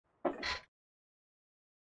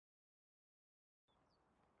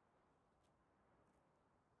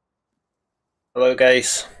Hello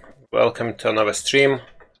guys, welcome to another stream.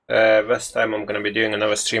 This time I'm going to be doing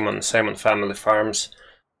another stream on Simon Family Farms.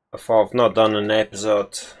 I've not done an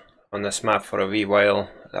episode on this map for a wee while.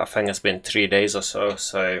 I think it's been 3 days or so,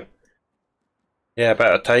 so yeah,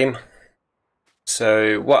 about a time.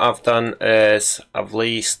 So what I've done is I've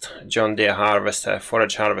leased John Deere harvester,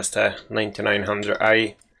 forage harvester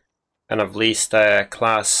 9900i, and I've leased a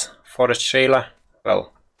class forage trailer,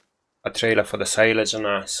 well, a trailer for the silage and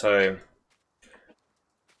that, so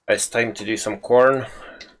it's time to do some corn.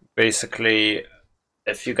 Basically,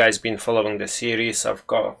 if you guys been following the series, I've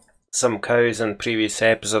got some cows in previous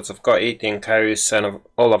episodes. I've got 18 cows and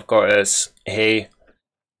all I've got is hay.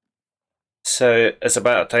 So it's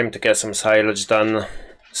about time to get some silage done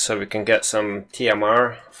so we can get some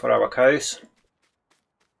TMR for our cows.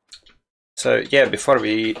 So yeah, before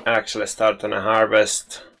we actually start on a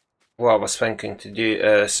harvest, what I was thinking to do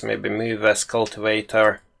is maybe move this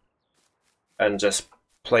cultivator and just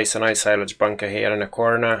place a nice silage bunker here in the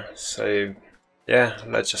corner. So yeah,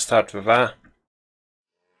 let's just start with that.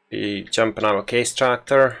 We jump in our case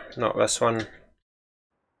tractor, not this one.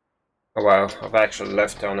 Oh wow, I've actually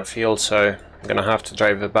left it on the field, so I'm gonna have to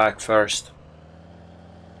drive it back first.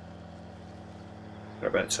 They're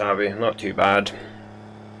a bit savvy, not too bad.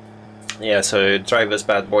 Yeah, so drive this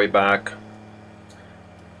bad boy back.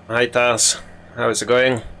 Hi Taz, how's it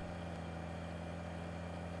going?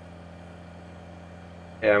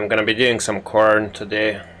 Yeah, I'm gonna be doing some corn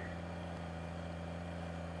today.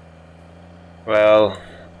 Well,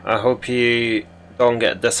 I hope you don't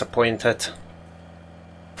get disappointed.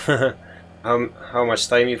 How much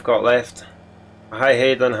time you've got left? Hi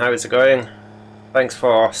Hayden, how's it going? Thanks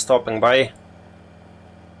for stopping by.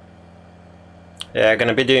 Yeah,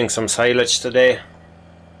 gonna be doing some silage today.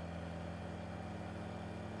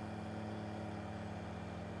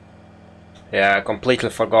 Yeah, I completely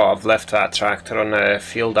forgot I've left that tractor on the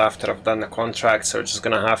field after I've done the contract, so we're just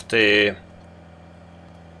gonna have to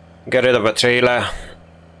get rid of a trailer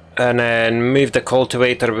and then move the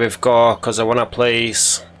cultivator we've got, because I want to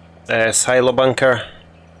place a silo bunker.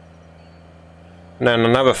 And then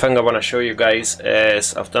another thing I want to show you guys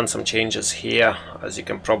is I've done some changes here, as you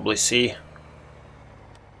can probably see.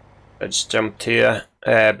 Let's jump to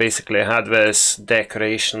it. Basically I had this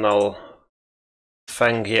decorational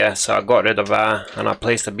thing here, so I got rid of that and I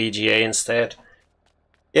placed a BGA instead.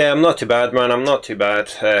 Yeah, I'm not too bad, man, I'm not too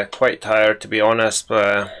bad. Quite tired, to be honest,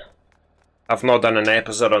 but I've not done an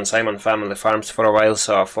episode on Simon Family Farms for a while,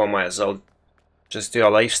 so I thought I might as well just do a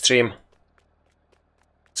live stream.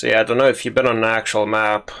 So yeah, I don't know if you've been on the actual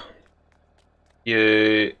map,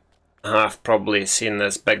 you have probably seen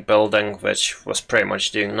this big building which was pretty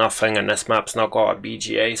much doing nothing, and this map's not got a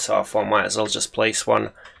BGA, so I thought I might as well just place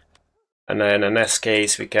one. And then in this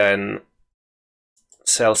case we can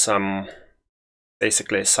sell some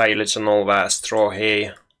basically silage and all that, straw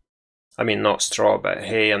hay. I mean not straw but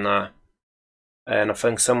hay and that. And I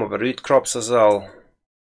think some of the root crops as well.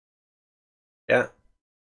 Yeah.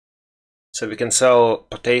 So we can sell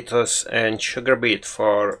potatoes and sugar beet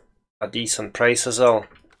for a decent price as well.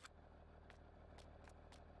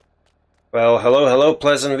 Well, hello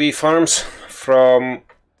Pleasant View Farms, from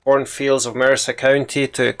cornfields of Mercer County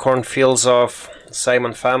to cornfields of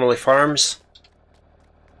Simon Family Farms.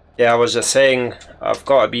 Yeah, I was just saying, I've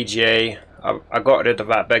got a BGA. I got rid of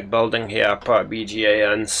that big building here, I put a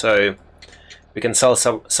BGA in, so we can sell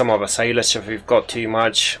some of the silage if we've got too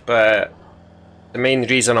much. But the main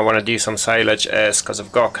reason I want to do some silage is because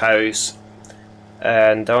I've got cows,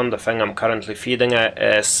 and the only thing I'm currently feeding it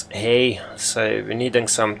is hay, so we're needing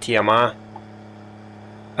some TMR.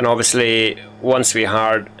 And obviously once we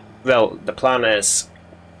well, the plan is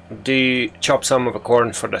do chop some of the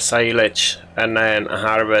corn for the silage and then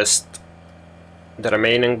harvest the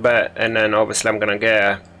remaining bit, and then obviously I'm gonna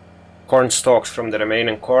get corn stalks from the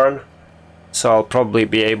remaining corn, so I'll probably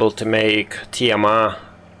be able to make TMR,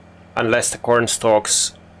 unless the corn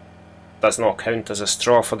stalks does not count as a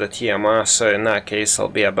straw for the TMR, so in that case it'll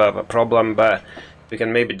be a bit of a problem. But we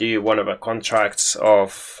can maybe do one of the contracts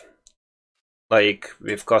of, like,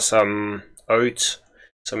 we've got some oats,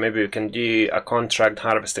 so maybe we can do a contract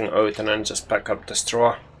harvesting oat and then just pick up the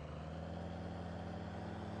straw.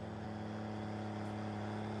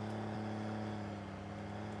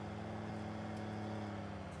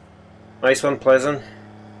 Nice one, Pleasant.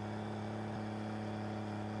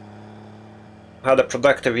 Had a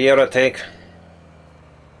productive year, I take.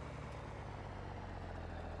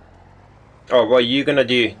 Oh, what are you gonna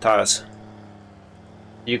do, Taz?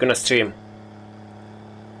 You gonna stream?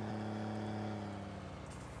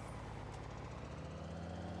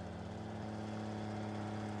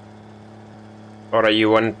 Or are you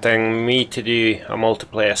wanting me to do a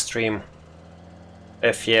multiplayer stream?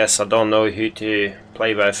 If yes, I don't know who to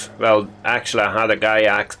play with. Well, actually I had a guy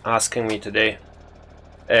asking me today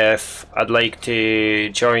if I'd like to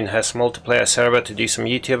join his multiplayer server to do some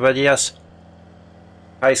YouTube videos.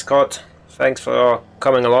 Hi Scott, thanks for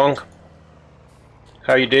coming along.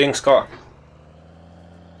 How are you doing, Scott?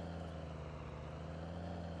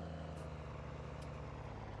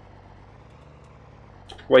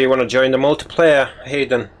 Well, you want to join the multiplayer,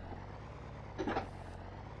 Hayden?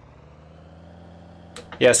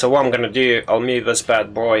 Yeah, so what I'm gonna do, I'll move this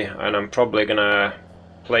bad boy and I'm probably gonna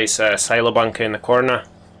place a silo bunker in the corner.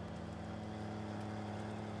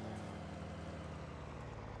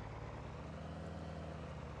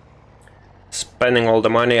 Spending all the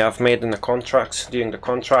money I've made in the contracts, doing the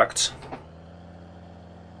contracts.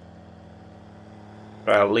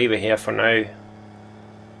 But I'll leave it here for now.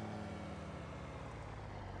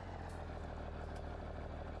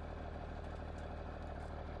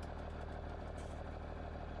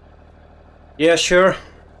 Yeah, sure.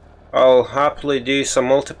 I'll happily do some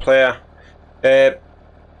multiplayer.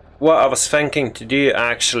 What I was thinking to do,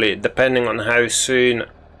 actually, depending on how soon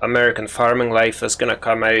American Farming Life is gonna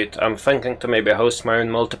come out, I'm thinking to maybe host my own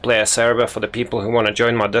multiplayer server for the people who want to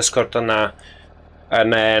join my Discord and that,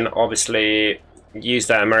 and then obviously use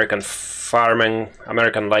the American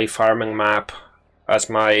Life farming map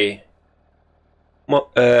as my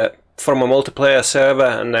for my multiplayer server,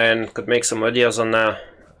 and then could make some videos on that.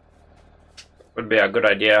 Would be a good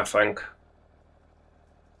idea, I think.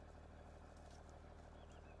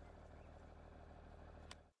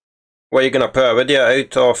 What are you gonna put a video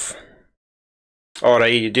out of? Or are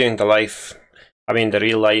you doing the life? I mean the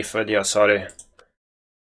real life video, sorry.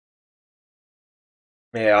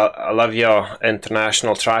 Yeah, I love your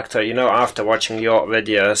international tractor. You know, after watching your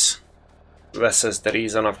videos, this is the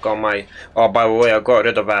reason I've got my... Oh, by the way, I got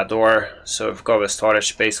rid of that door, so I've got a storage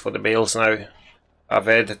space for the bales now. I've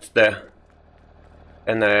edited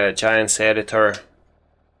in the Giants editor.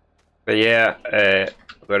 But yeah,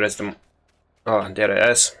 where is the... Oh, there it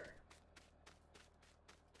is.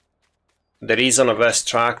 The reason of this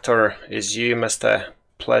tractor is you, Mr.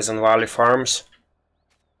 Pleasant Valley Farms.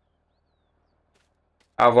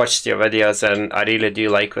 I've watched your videos and I really do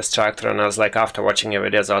like this tractor, and I was like, after watching your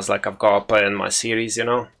videos, I was like, I've got to put it in my series, you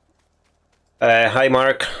know. Hi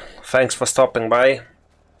Mark, thanks for stopping by.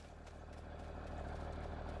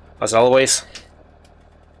 As always.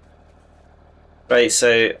 Right,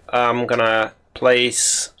 so I'm gonna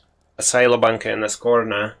place a silo bunker in this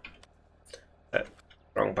corner.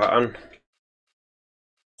 Wrong button.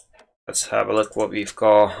 Let's have a look what we've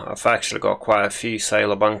got. I've actually got quite a few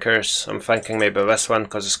silo bunkers. I'm thinking maybe this one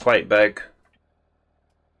because it's quite big.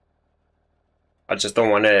 I just don't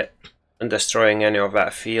want it destroying any of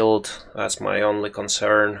that field. That's my only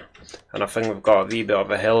concern. And I think we've got a wee bit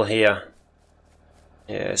of a hill here.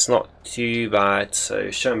 Yeah, it's not too bad, so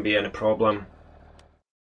it shouldn't be any problem.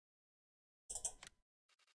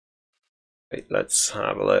 Right, let's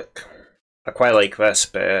have a look. I quite like this,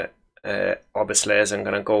 but obviously isn't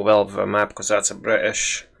going to go well with the map because that's a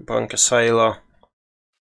British bunker silo.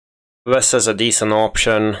 This is a decent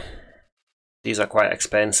option. These are quite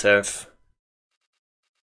expensive.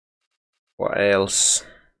 What else?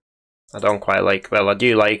 I don't quite like, well, I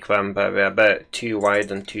do like them, but they're a bit too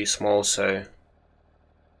wide and too small, so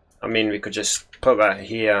I mean we could just put that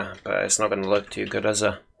here, but it's not going to look too good, is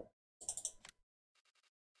it?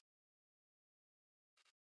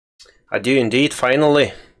 I do indeed,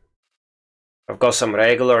 finally. I've got some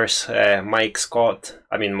regulars, Mark, Scott,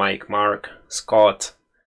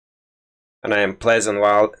 and I'm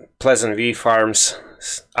Pleasant View Farms.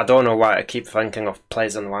 I don't know why I keep thinking of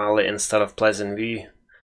Pleasant Valley instead of Pleasant View.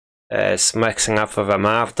 It's mixing up with a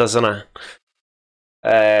map, doesn't it?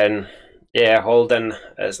 And yeah, Holden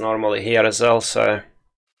is normally here as well, so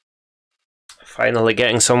finally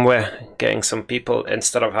getting somewhere, getting some people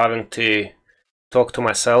instead of having to talk to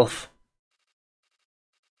myself.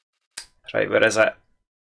 Right, where is it?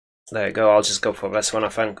 There you go, I'll just go for this one, I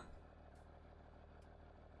think.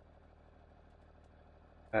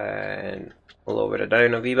 And we'll lower it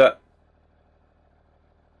down a wee bit.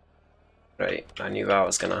 Right, I knew that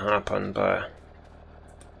was going to happen, but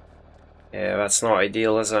yeah, that's not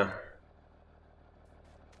ideal, is it?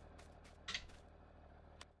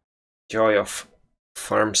 Joy of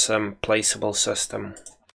Farm Sim placeable system.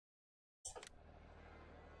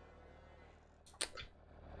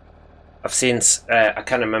 I've seen, I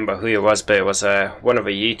can't remember who it was, but it was one of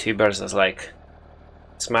the YouTubers was like,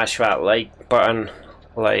 smash that like button,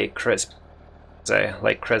 like Chris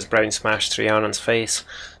Brown smashed Rihanna's face.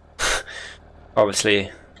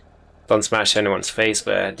 Obviously, Don't smash anyone's face,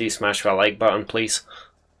 but do smash the like button, please.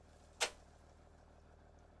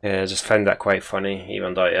 Yeah, I just found that quite funny,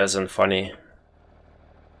 even though it isn't funny.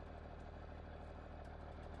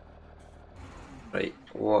 Right,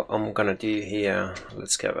 what I'm gonna do here,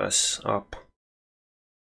 let's get this up.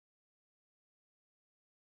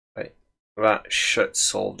 Right, that should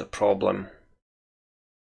solve the problem.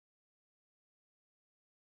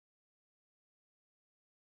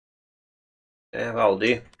 Yeah, that'll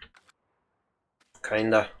do.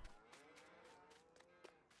 Kinda.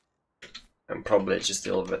 And probably just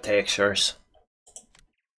deal with the textures.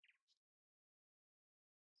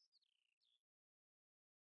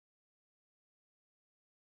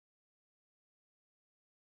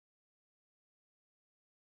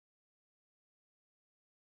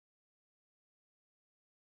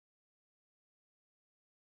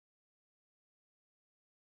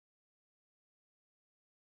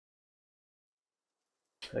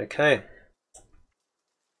 Okay.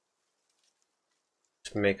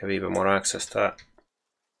 Just make a wee bit more access to that.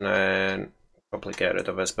 And then probably get rid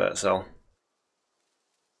of this bit as well.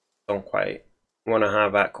 Don't quite want to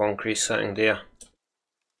have that concrete sitting there.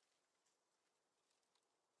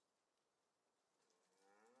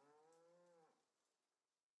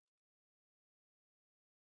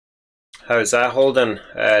 How's that holding?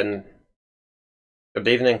 And good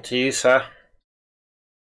evening to you, sir.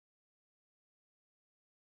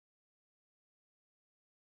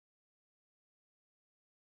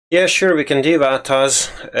 Yeah, sure, we can do that,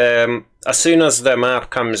 Taz. As soon as the map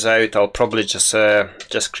comes out, I'll probably just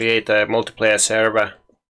create a multiplayer server.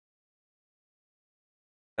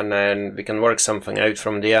 And then we can work something out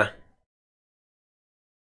from there.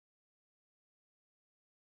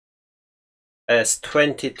 It's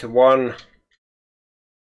 20-1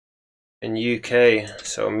 in UK,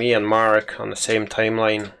 so me and Mark on the same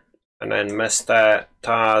timeline. And then Mr.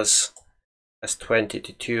 Taz is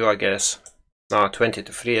 20-2, I guess. No,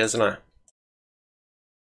 20-3, isn't it?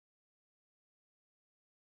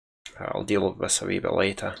 I'll deal with this a wee bit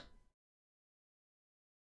later.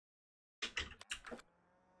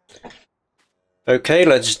 Okay,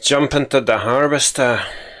 let's jump into the harvester.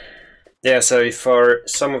 Yeah, so for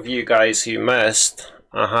some of you guys who missed,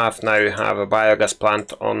 I now have a biogas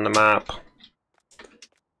plant on the map.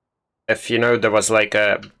 If you know, there was like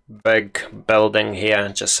a big building here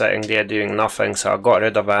just sitting there doing nothing, so I got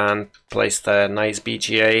rid of it and placed a nice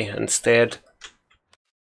BGA instead.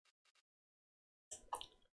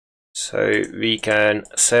 So we can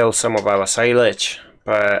sell some of our silage,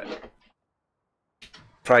 but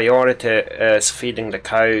priority is feeding the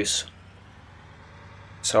cows.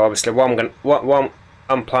 So obviously what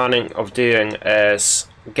I'm planning of doing is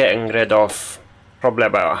getting rid of probably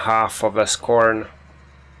about half of this corn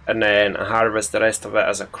and then harvest the rest of it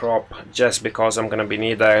as a crop, just because I'm going to be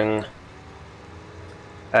needing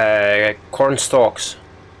corn stalks.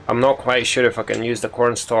 I'm not quite sure if I can use the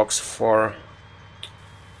corn stalks for...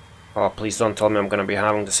 Oh, please don't tell me I'm going to be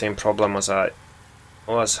having the same problem as I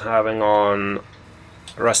was having on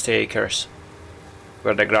Rusty Acres,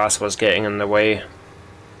 where the grass was getting in the way.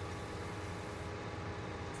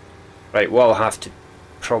 Right, what I'll have to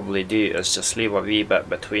probably do is just leave a wee bit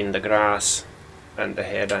between the grass and the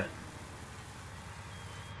header.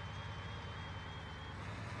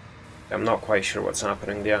 I'm not quite sure what's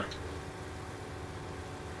happening there.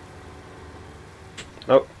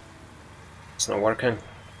 Nope, it's not working.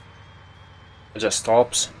 It just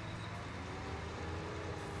stops.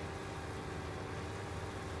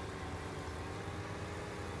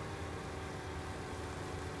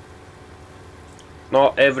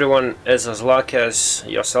 Not everyone is as lucky as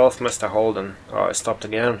yourself, Mr. Holden. Oh, it stopped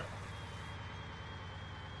again.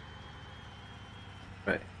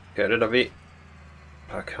 Right, get rid of it.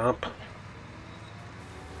 Back up.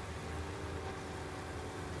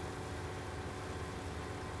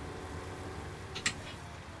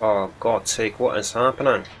 Oh, God's sake, what is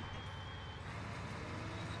happening?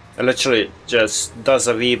 It literally just does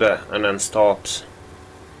a wee bit and then stops.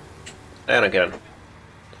 And again.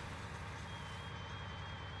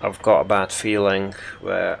 I've got a bad feeling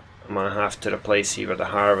where I might have to replace either the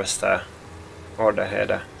harvester or the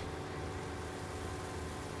header.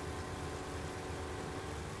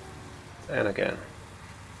 And again.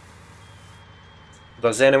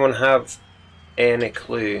 Does anyone have any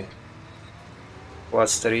clue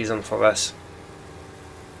what's the reason for this?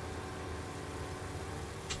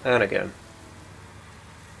 And again.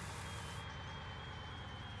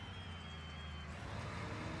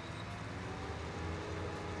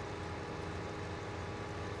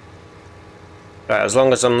 Right, as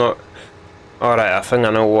long as I'm not... Alright, I think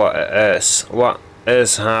I know what it is. What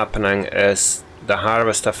is happening is the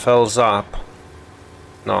harvester fills up.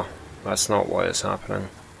 No, that's not what is happening.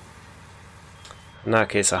 In that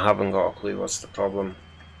case, I haven't got a clue what's the problem.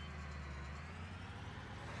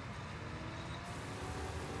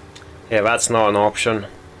 Yeah, that's not an option.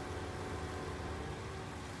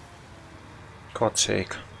 God's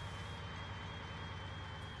sake.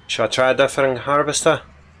 Should I try a different harvester?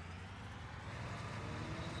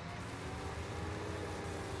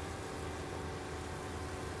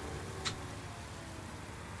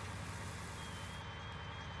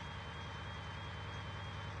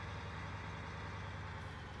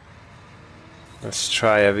 Let's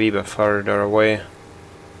try a wee bit further away.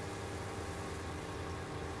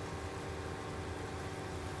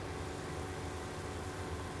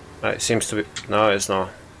 It seems to be... no, it's not.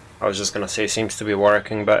 I was just gonna say it seems to be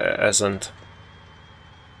working, but it isn't.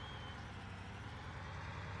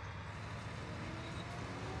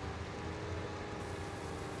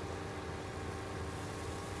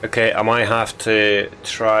 Okay, I might have to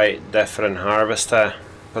try different harvester,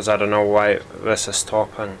 because I don't know why this is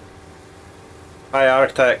stopping. Hi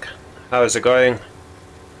Arctic, how's it going?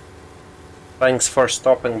 Thanks for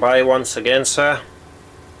stopping by once again, sir.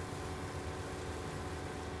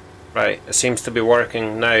 Right, it seems to be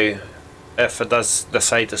working now. If it does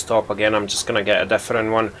decide to stop again, I'm just gonna get a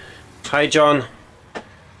different one. Hi John,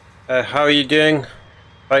 how are you doing?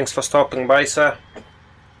 Thanks for stopping by, sir.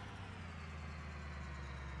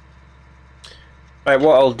 Right,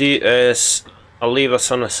 what I'll do is I'll leave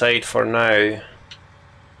us on the side for now,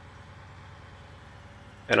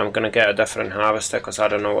 and I'm gonna get a different harvester because I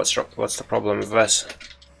don't know what's the problem with this,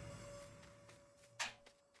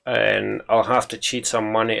 and I'll have to cheat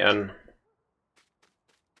some money in.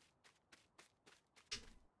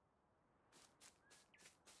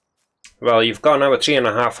 Well, you've got now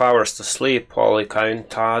 3.5 hours to sleep, all you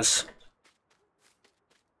count as,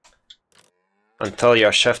 until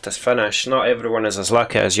your shift is finished. Not everyone is as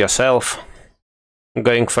lucky as yourself,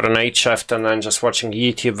 going for a night shift and then just watching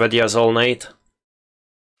YouTube videos all night.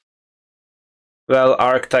 Well,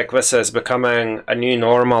 Arctic, this is becoming a new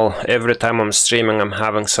normal. Every time I'm streaming, I'm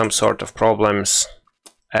having some sort of problems,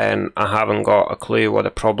 and I haven't got a clue what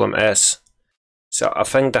the problem is. So I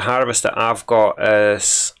think the harvester I've got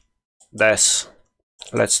is this.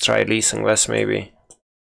 Let's try leasing this maybe.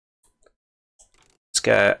 Let's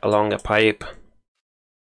get a longer pipe.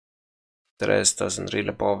 The rest doesn't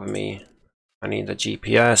really bother me. I need a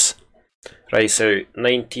GPS. Right, so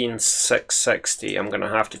 19,660. I'm gonna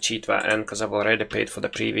have to cheat that in because I've already paid for the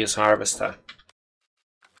previous harvester.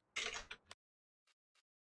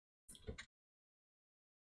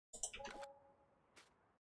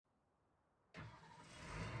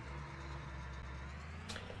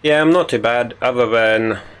 Yeah, I'm not too bad, other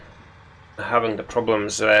than having the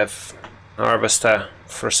problems with harvester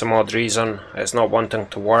for some odd reason. It's not wanting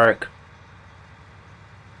to work.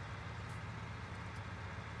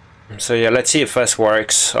 So yeah, let's see if this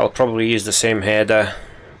works. I'll probably use the same header.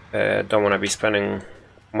 Don't want to be spending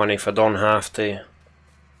money if I don't have to.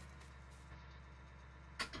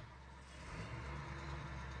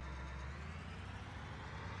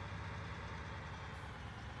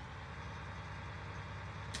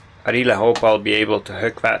 I really hope I'll be able to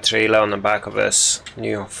hook that trailer on the back of this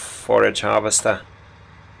new forage harvester,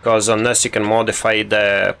 because on this you can modify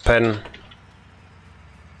the pin.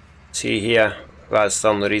 See here, that's the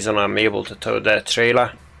only reason I'm able to tow the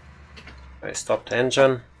trailer. I stopped the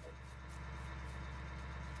engine.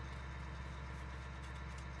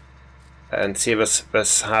 And see,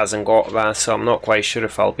 this hasn't got that, so I'm not quite sure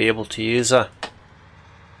if I'll be able to use it.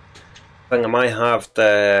 I think I might have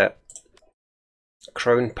the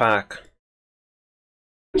crown pack.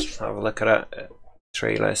 Let's have a look at it.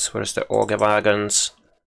 Trailers, where's the auger wagons?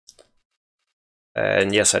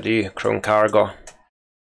 And yes, I do, crown cargo.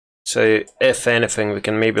 So if anything, we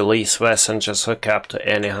can maybe lease this and just hook up to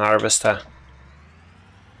any harvester.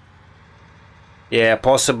 Yeah,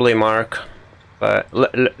 possibly, Mark. But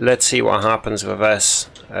let's see what happens with this.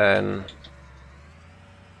 And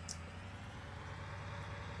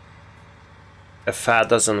if that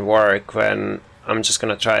doesn't work, then I'm just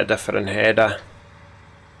gonna try a different header.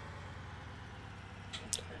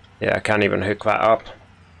 Yeah, I can't even hook that up.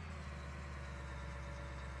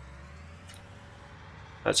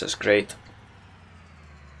 That's just great.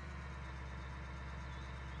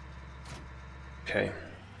 Okay.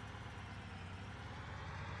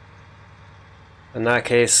 In that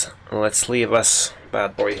case, let's leave this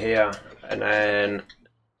bad boy here and then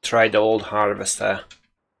try the old harvester.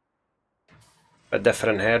 A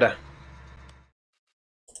different header.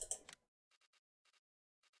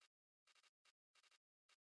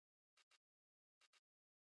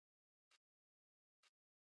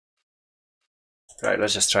 Right,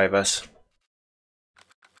 let's just try this.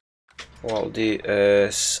 What I'll do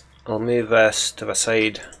is I'll move this to the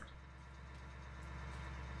side.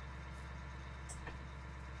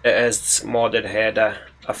 It is modded header.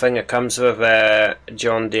 I think it comes with a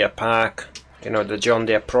John Deere pack, you know, the John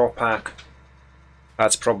Deere Pro pack.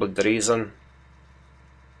 That's probably the reason.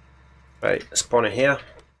 Right, spawn it here,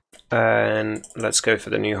 and let's go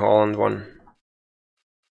for the New Holland one.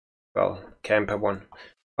 Well, Kemper one.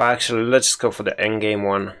 Well, actually, let's go for the in-game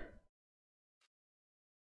one.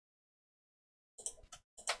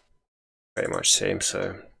 Pretty much same,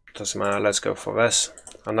 so doesn't matter. Let's go for this.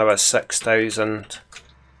 Another 6,000.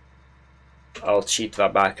 I'll cheat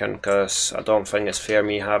that back in because I don't think it's fair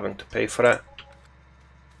me having to pay for it.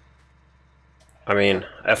 I mean,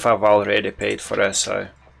 if I've already paid for it, so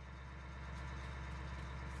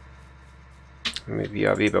maybe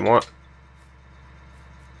a wee bit more.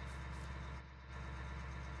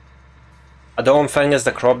 I don't think it's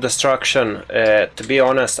the crop destruction. To be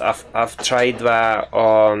honest, I've tried that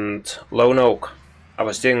on Lone Oak. I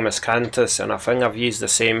was doing miscanthus and I think I've used the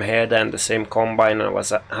same header and the same combine and I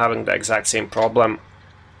was having the exact same problem.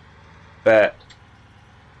 But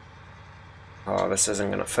oh, this isn't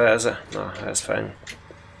gonna fit, is it? No, that's fine.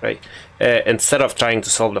 Right. Instead of trying to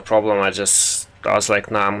solve the problem, I was like,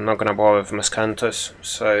 nah, I'm not gonna bother with miscanthus.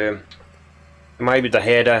 So it might be the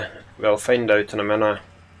header. We'll find out in a minute.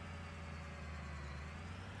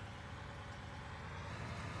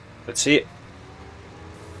 Let's see.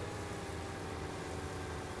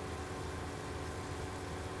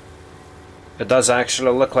 It does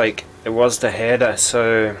actually look like it was the header,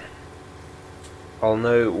 so I'll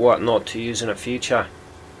know what not to use in the future.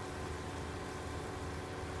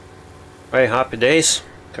 Right, happy days.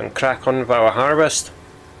 Can crack on with our harvest.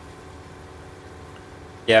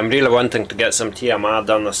 Yeah, I'm really wanting to get some TMR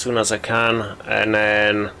done as soon as I can, and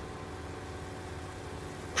then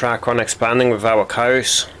crack on expanding with our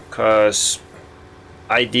cows, because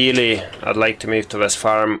ideally I'd like to move to this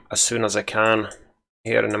farm as soon as I can,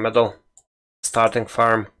 here in the middle, starting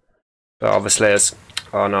farm. But obviously it's,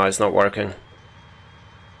 oh no, it's not working.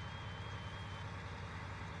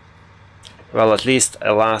 Well, at least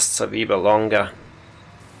it lasts a wee bit longer.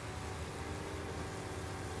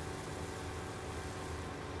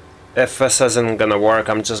 If this isn't gonna work,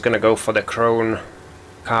 I'm just gonna go for the Crown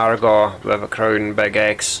Cargo with a Crown Big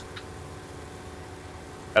X.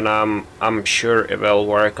 And I'm sure it will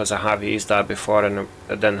work because I have used that before and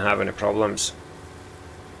it didn't have any problems.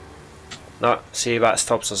 No, see, that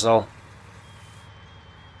stops us all.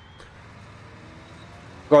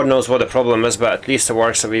 God knows what the problem is, but at least it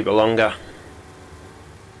works a wee bit longer.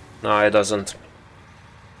 No, it doesn't.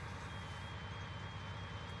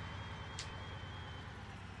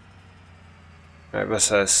 Right,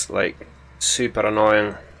 this is like super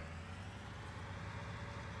annoying.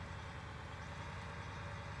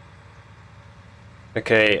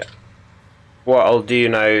 Okay, what I'll do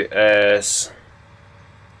now is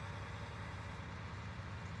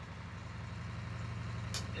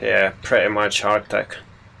yeah, pretty much Arctic.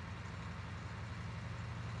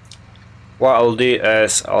 What I'll do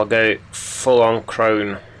is I'll go full on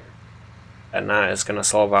Crown, and that is going to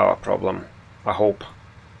solve our problem, I hope.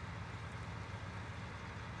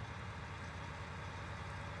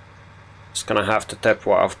 Just going to have to tip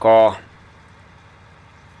what I've got.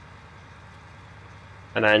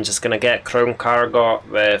 And then just going to get Crown Cargo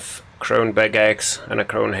with Crown Big X and a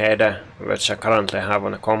Crown header, which I currently have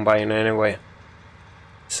on a combine anyway.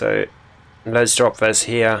 So let's drop this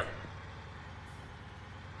here.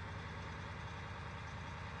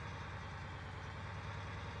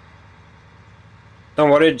 Don't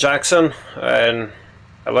worry, Jackson, and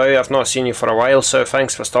hello, I've not seen you for a while, so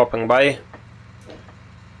thanks for stopping by.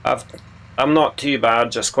 I'm not too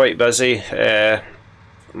bad, just quite busy.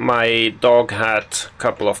 My dog had a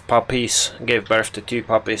couple of puppies, gave birth to 2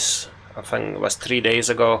 puppies, I think it was 3 days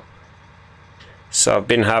ago. So I've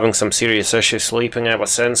been having some serious issues sleeping ever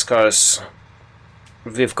since, because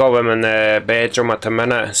we've got them in the bedroom at the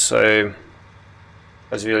minute, so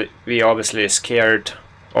as we obviously scared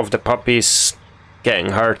of the puppies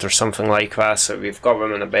getting hurt or something like that, so we've got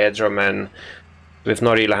them in the bedroom and we've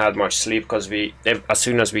not really had much sleep, because as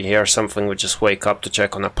soon as we hear something we just wake up to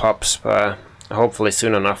check on the pups. But hopefully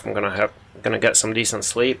soon enough I'm gonna get some decent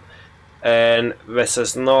sleep. And this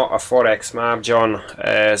is not a 4x map, John.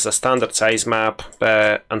 It's a standard size map,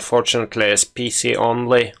 but unfortunately it's PC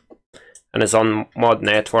only and it's on Mod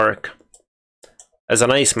Network. It's a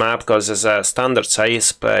nice map because it's a standard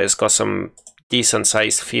size, but it's got some decent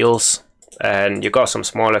sized fields, and you got some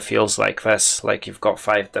smaller fields like this, like you've got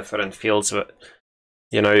 5 different fields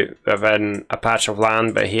you know, within a patch of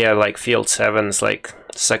land, but here like field 7's like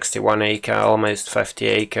 61 acre, almost 50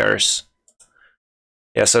 acres.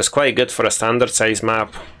 Yeah, so it's quite good for a standard size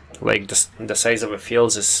map. Like the size of the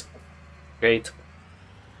fields is great.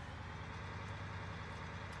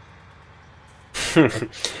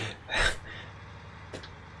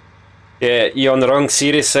 Yeah, you're on the wrong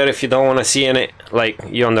series, sir, if you don't want to see any, like,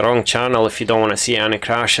 you're on the wrong channel if you don't want to see any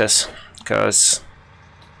crashes, because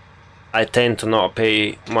I tend to not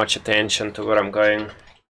pay much attention to where I'm going.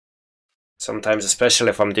 Sometimes, especially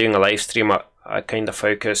if I'm doing a live stream, I kind of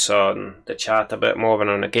focus on the chat a bit more than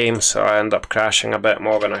on the game, so I end up crashing a bit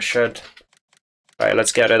more than I should. Right,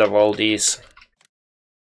 let's get rid of all these.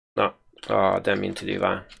 No, oh, I didn't mean to do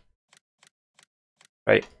that.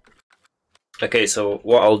 Right. Okay, so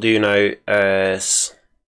what I'll do now is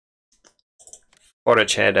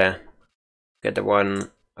forage header, get the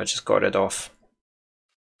one I just got rid of.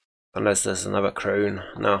 Unless there's another crown,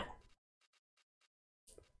 no.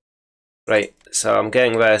 Right, so I'm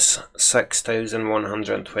getting this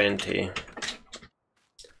 6,120.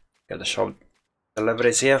 Get the shop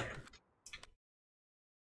deliveries here.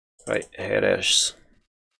 Right, here it is.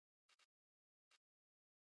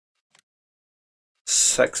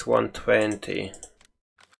 6,120.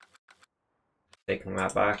 Taking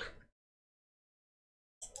that back.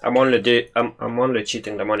 I'm only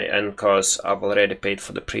cheating the money in because I've already paid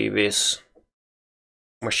for the previous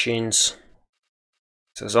machines.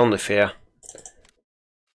 So it's only fair.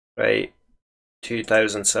 Right,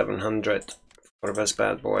 2,700 for this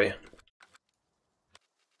bad boy.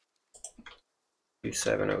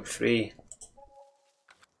 2,703.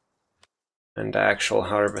 And the actual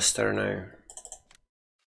harvester now.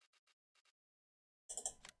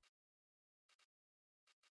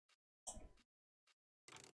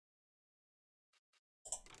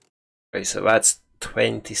 Right, so that's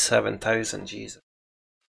 27,000, Jesus.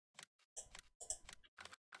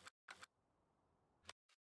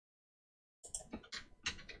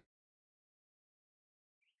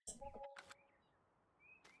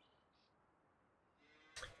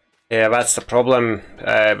 Yeah, that's the problem.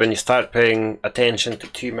 When you start paying attention to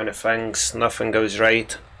too many things, nothing goes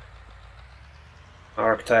right.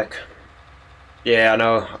 Arctic. Yeah, I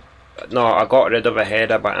know. No, I got rid of a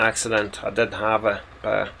header by accident. I did have it,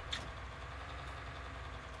 but...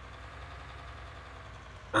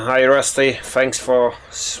 Hi Rusty, thanks for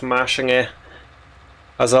smashing it.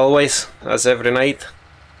 As always, as every night.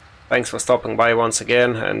 Thanks for stopping by once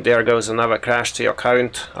again, and there goes another crash to your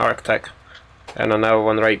count, Arctic. And another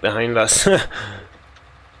one right behind us. Yeah,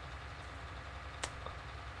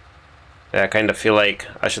 I kind of feel like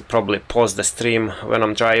I should probably pause the stream when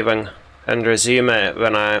I'm driving and resume it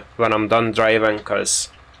when I'm done driving, because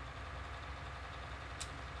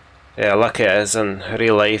yeah, lucky it is in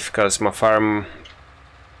real life, because my farm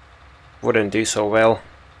wouldn't do so well.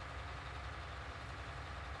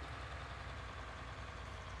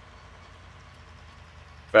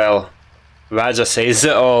 Well, that just says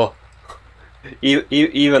it all.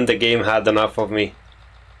 Even the game had enough of me.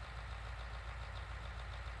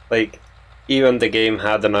 Like, even the game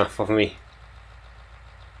had enough of me.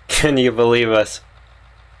 Can you believe it?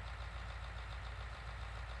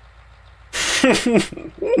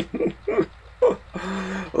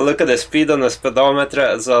 Look at the speed on the speedometer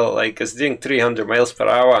as well, like it's doing 300 miles per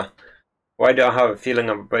hour. Why do I have a feeling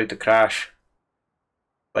I'm about to crash?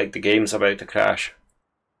 Like the game's about to crash.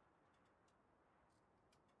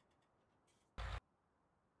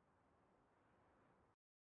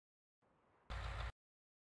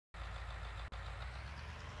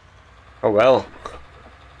 Oh well.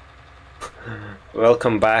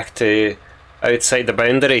 Welcome back to outside the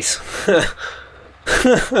boundaries.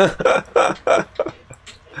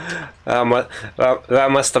 That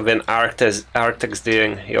must have been Arctic's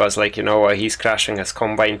doing. He was like, you know what, he's crashing his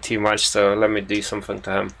combine too much, so let me do something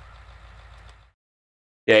to him.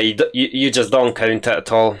 Yeah, you just don't count it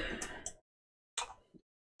at all.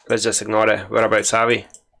 Let's just ignore it. Whereabouts are we?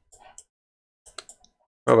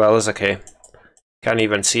 Oh well, it's okay. Can't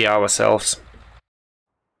even see ourselves.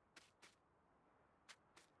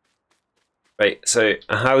 Right, so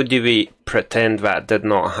how do we pretend that did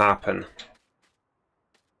not happen?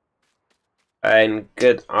 And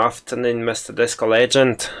good afternoon, Mr. Disco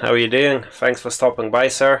Legend. How are you doing? Thanks for stopping by,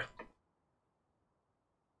 sir.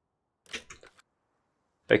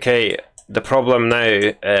 Okay, the problem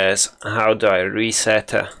now is how do I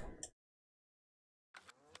reset it?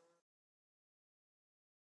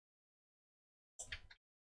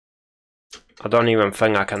 I don't even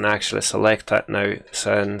think I can actually select that now,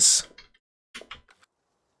 since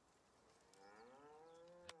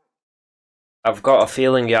I've got a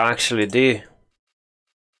feeling you actually do.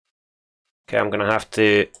 Okay, I'm gonna have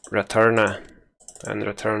to return it and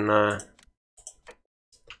return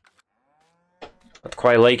I'd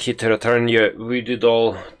quite like you to return your voodoo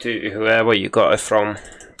doll to whoever you got it from,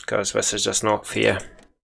 because this is just not fair.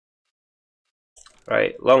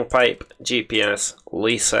 Right, long pipe, GPS,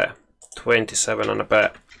 Lisa, 27 and a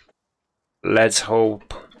bit. Let's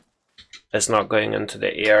hope it's not going into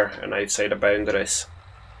the air and outside the boundaries.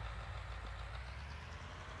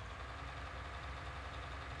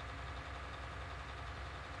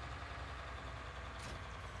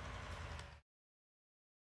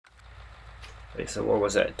 Okay, so what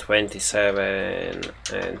was it? 27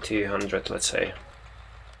 and 200, let's say.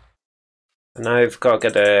 And now I've got to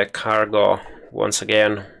get a cargo once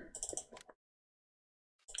again.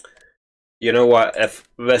 You know what? If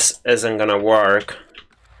this isn't gonna work,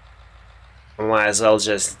 I might as well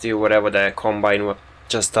just do whatever the combine was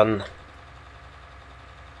just done.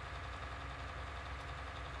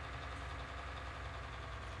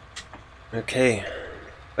 Okay,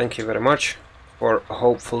 thank you very much for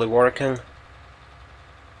hopefully working.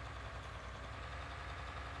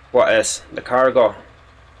 What is the cargo?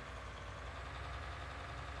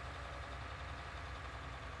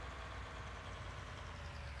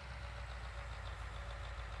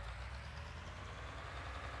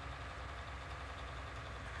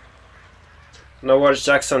 No worries,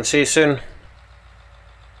 Jackson. See you soon.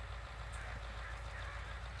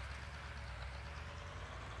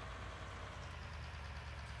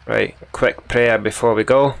 Right, quick prayer before we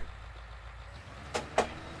go.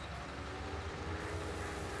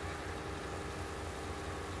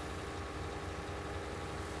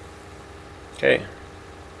 Okay,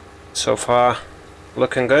 so far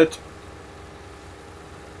looking good.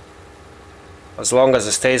 As long as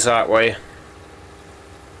it stays that way.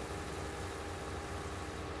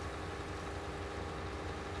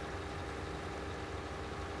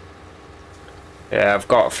 Yeah, I've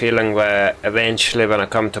got a feeling that eventually when I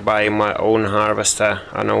come to buy my own harvester,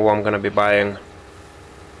 I know what I'm going to be buying.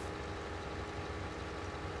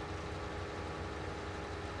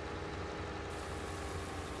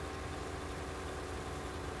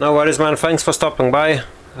 No worries, man. Thanks for stopping by.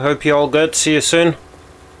 I hope you're all good. See you soon.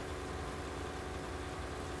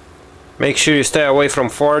 Make sure you stay away from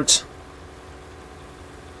Fords.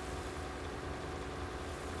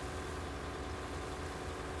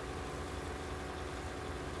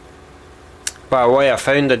 By the way, I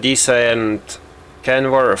found a decent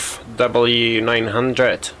Kenworth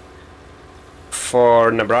W900 for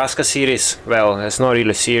Nebraska series. Well, it's not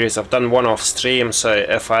really series. I've done one off stream, so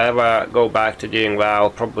if I ever go back to doing that, I'll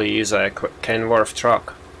probably use a Kenworth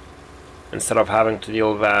truck instead of having to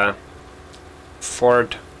deal with a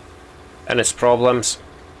Ford and its problems.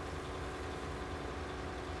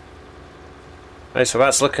 Right, so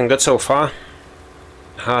that's looking good so far.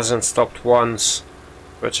 Hasn't stopped once,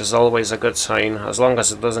 which is always a good sign, as long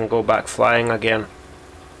as it doesn't go back flying again.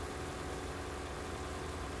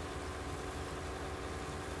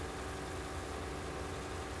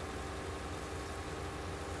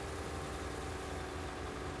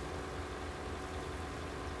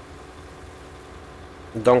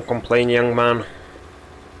 Don't complain, young man.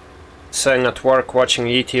 Sitting at work watching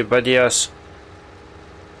YouTube videos.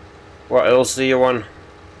 What else do you want?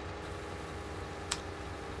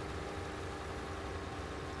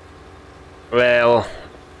 Well,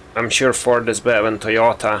 I'm sure Ford is better than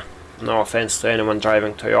Toyota. No offense to anyone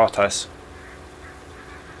driving Toyotas.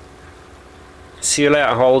 See you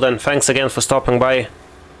later, Holden. Thanks again for stopping by.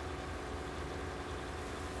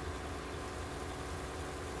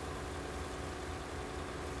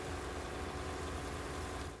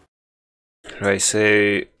 Right,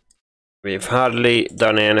 so we've hardly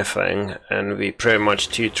done anything, and we pretty much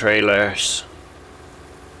 2 trailers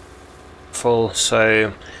full,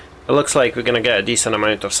 so it looks like we're gonna get a decent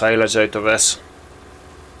amount of silage out of this.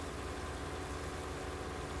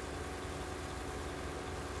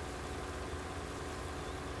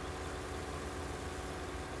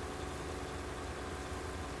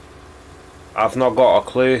 I've not got a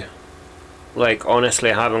clue. Like,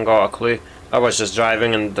 honestly, I haven't got a clue. I was just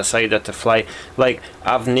driving and decided to fly. Like,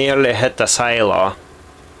 I've nearly hit the silo,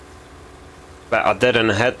 but I didn't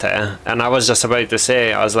hit it, and I was just about to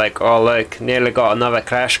say, I was like, oh look, nearly got another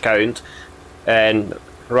crash count, and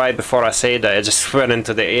right before I said it, it just went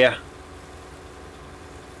into the air.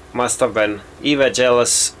 Must have been either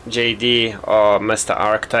Jealous JD or Mr.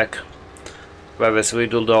 Arctic with his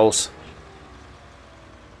voodoo dolls.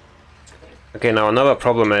 Okay, now another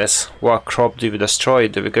problem is, what crop do we destroy?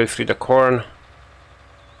 Do we go through the corn?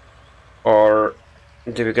 Or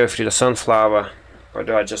do we go through the sunflower? Or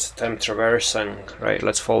do I just attempt traversing? Right,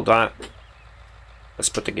 let's fold that. Let's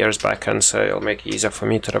put the gears back in so it'll make it easier for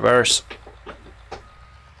me to reverse.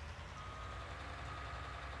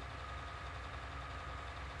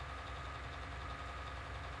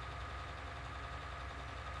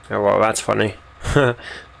 Oh well, that's funny. The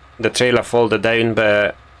trailer folded down,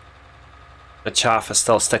 but the chaff is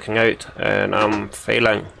still sticking out, and I'm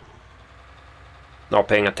failing. Not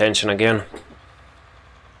paying attention again.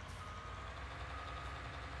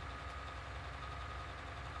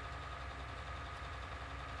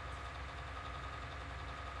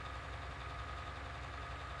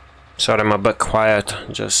 Sorry, I'm a bit quiet.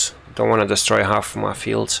 Just don't want to destroy half of my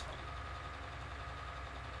fields.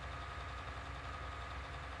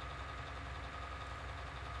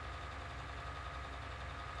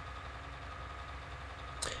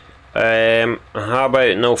 How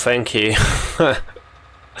about no thank you?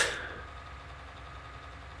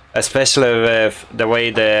 Especially with the way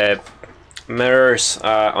the mirrors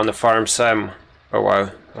on the farm sim. Oh wow,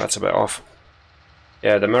 that's a bit off.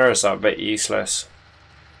 Yeah, the mirrors are a bit useless.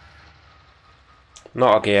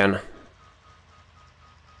 Not again.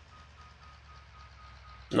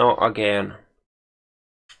 Not again.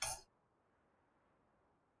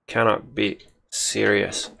 Cannot be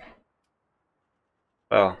serious.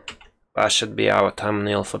 Well, that should be our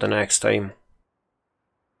thumbnail for the next time.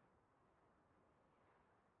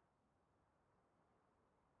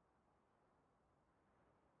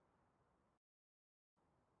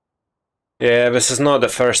 Yeah, this is not the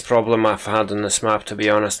first problem I've had on this map, to be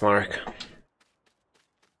honest, Mark.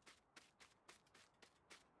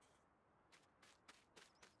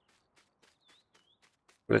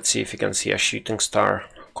 Let's see if you can see a shooting star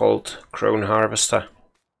called Crown Harvester.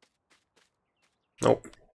 Nope.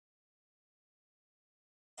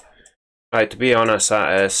 Right, to be honest,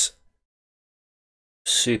 that is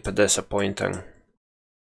super disappointing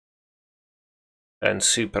and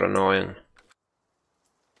super annoying.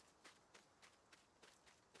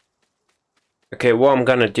 Okay, what I'm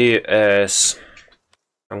gonna do is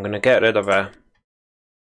I'm gonna get rid of it.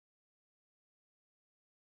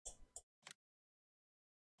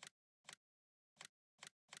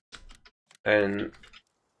 And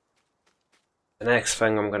the next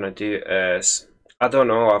thing I'm gonna do is, I don't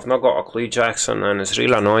know, I've not got a clue, Jackson, and it's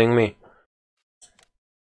really annoying me.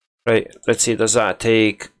 Right, let's see, does that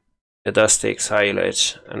take, it does take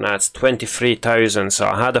silage, and that's 23,000, so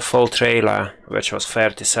I had a full trailer, which was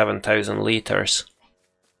 37,000 litres.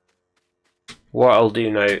 What I'll do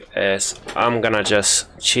now is, I'm gonna just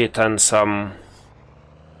cheat in some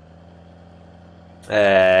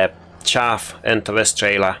chaff into this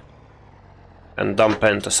trailer and dump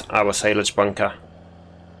into our silage bunker.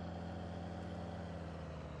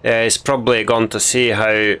 Yeah, he's probably gone to see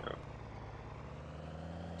how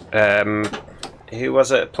who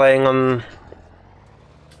was it playing on,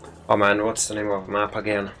 oh man, what's the name of the map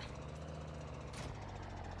again?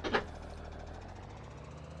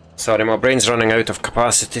 Sorry, my brain's running out of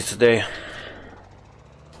capacity today.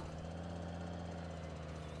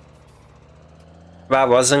 That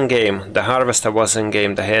was in game, the harvester was in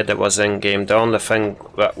game, the header was in game, the only thing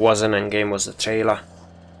that wasn't in game was the trailer.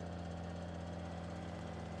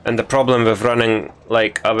 And the problem with running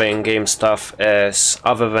like other in-game stuff is,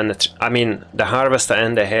 other than the harvester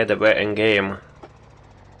and the header were in game,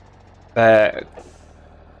 but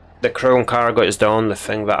the chrome cargo is the only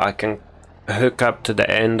thing that I can hook up to the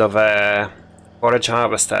end of a forage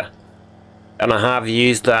harvester, and I have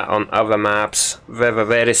used that on other maps with the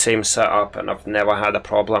very same setup and I've never had a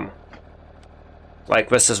problem. Like,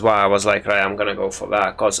 this is why I was like, right, I'm gonna go for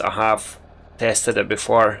that, because I have tested it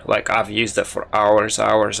before. Like, I've used it for hours,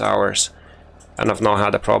 and I've not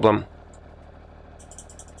had a problem.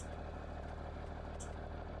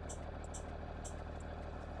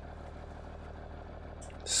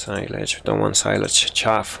 Silage, we don't want silage,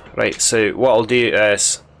 chaff. Right, so what I'll do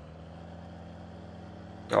is,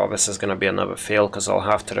 oh, this is gonna be another fail because I'll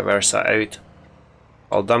have to reverse that out.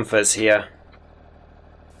 I'll dump this here,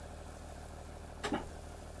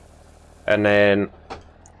 and then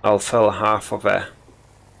I'll fill half of it.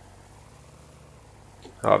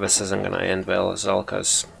 Oh, this isn't gonna end well as well,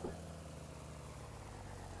 because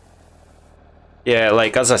yeah,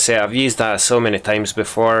 like as I say, I've used that so many times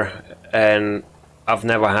before and I've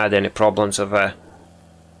never had any problems with it.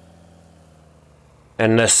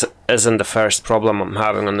 And this isn't the first problem I'm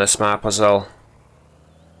having on this map as well.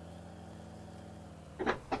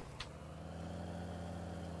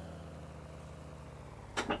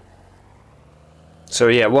 So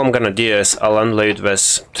yeah, what I'm gonna do is I'll unload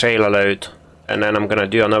this trailer load, and then I'm gonna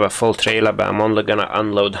do another full trailer, but I'm only gonna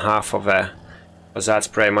unload half of it, because that's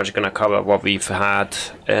pretty much gonna cover what we've had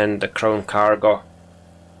in the crown cargo.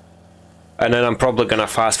 And then I'm probably gonna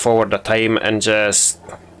fast forward the time and just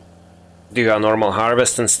do a normal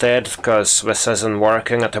harvest instead, because this isn't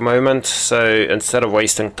working at the moment. So instead of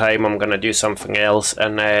wasting time, I'm gonna do something else,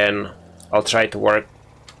 and then I'll try to work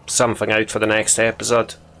something out for the next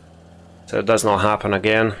episode, so it does not happen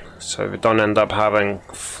again, so we don't end up having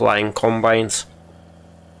flying combines.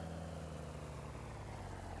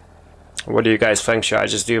 What do you guys think? Should I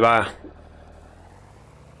just do that?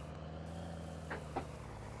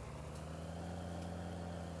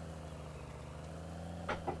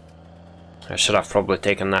 I should have probably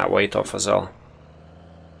taken that weight off as well.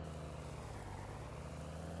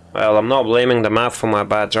 Well, I'm not blaming the map for my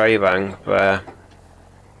bad driving, but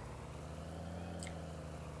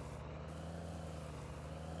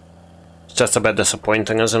it's just a bit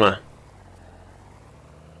disappointing, isn't it?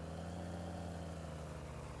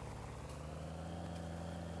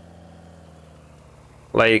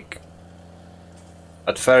 Like,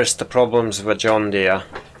 at first the problems with John Deere,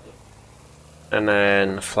 and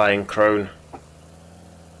then Flying Crown.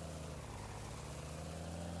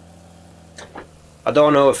 I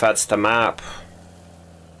don't know if that's the map,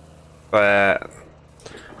 but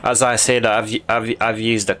as I said, I've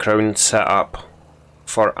used the Crown setup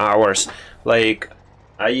for hours. Like,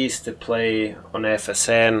 I used to play on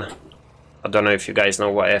FSN. I don't know if you guys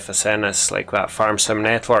know what FSN is, like that farm sim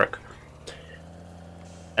network.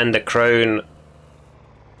 And the Crown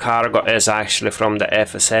cargo is actually from the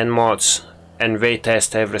FSN mods, and they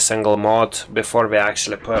test every single mod before they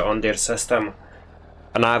actually put it on their system.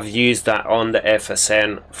 And I've used that on the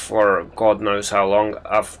FSN for God knows how long.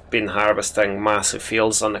 I've been harvesting massive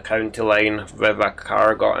fields on the county line with a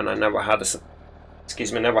cargo, and I never had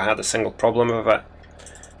a single problem with it.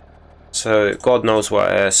 So God knows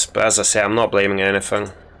what it is. But as I say, I'm not blaming anything.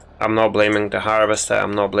 I'm not blaming the harvester.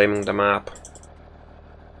 I'm not blaming the map.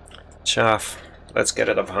 Chaff. Let's get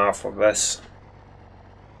rid of half of this.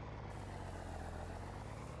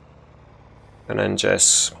 And then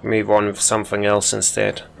just move on with something else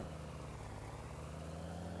instead.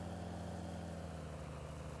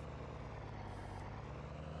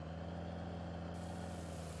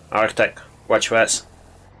 Arctic, watch this.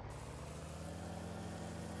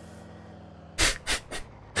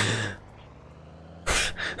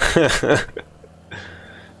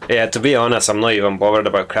 Yeah, to be honest, I'm not even bothered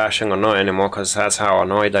about crashing or not anymore, because that's how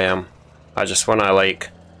annoyed I am. I just wanna, like,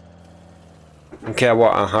 get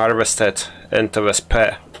what I harvested into this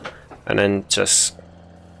pit, and then just,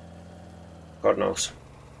 God knows,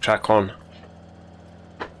 crack on.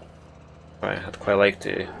 Right, I'd quite like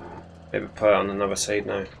to maybe put it on another side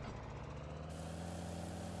now.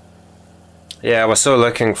 Yeah, I was so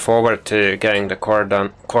looking forward to getting the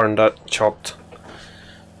corn chopped.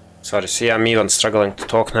 Sorry, see, I'm even struggling to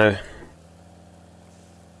talk now.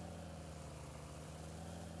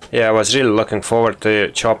 Yeah, I was really looking forward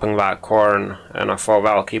to chopping that corn, and I thought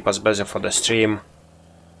that'll keep us busy for the stream.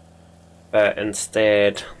 But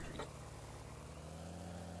instead,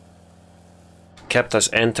 kept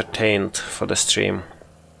us entertained for the stream,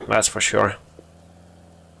 that's for sure.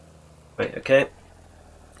 Right, okay.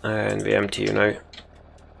 And we empty you now.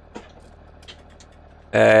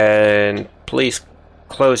 And please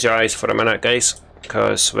close your eyes for a minute, guys,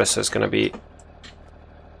 because this is going to be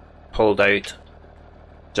pulled out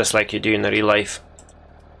just like you do in real life.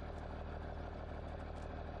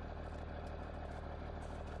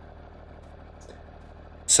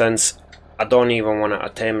 Since I don't even want to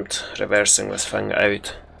attempt reversing this thing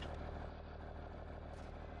out.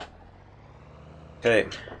 Okay,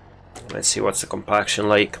 let's see what's the compaction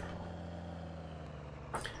like.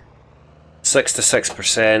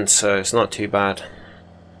 66%, so it's not too bad.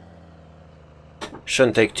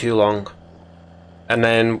 Shouldn't take too long. And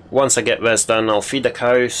then once I get this done, I'll feed the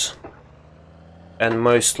cows and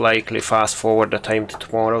most likely fast forward the time to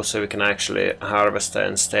tomorrow so we can actually harvest it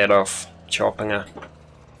instead of chopping it.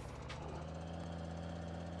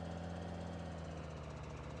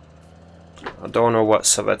 I don't know what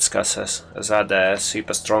Savitskas is. Is that the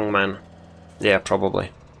super strong man? Yeah,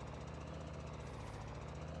 probably.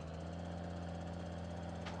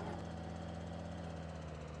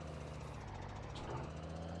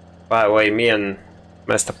 By the way, me and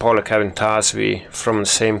Mr. Polak Taz, we from the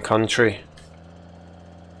same country.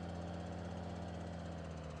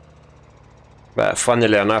 But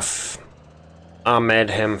funnily enough, I met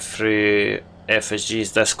him through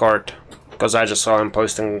FSG's Discord, because I just saw him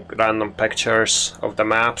posting random pictures of the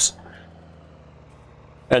maps.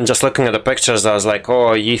 And just looking at the pictures, I was like, oh,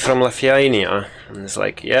 are you from Lithuania? And he's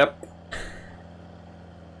like, yep.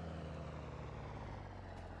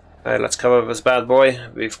 Alright, let's cover this bad boy.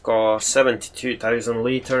 We've got 72,000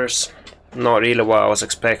 liters. Not really what I was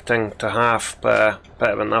expecting to have, but a bit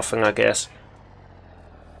of a nothing, I guess.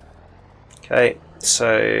 Okay,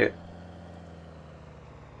 so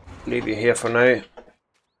leave you here for now.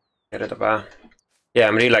 Get rid of that. Yeah,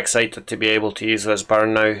 I'm really excited to be able to use this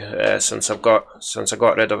barn now, since I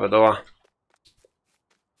got rid of a door.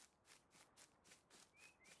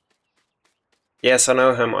 Yes, I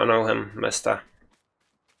know him, mister.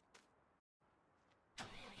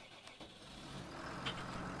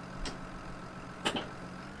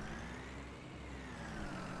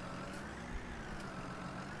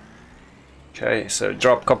 Okay, so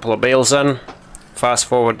drop a couple of bales in, fast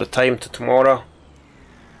forward the time to tomorrow.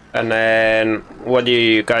 And then, what do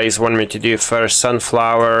you guys want me to do first,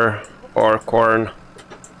 sunflower or corn?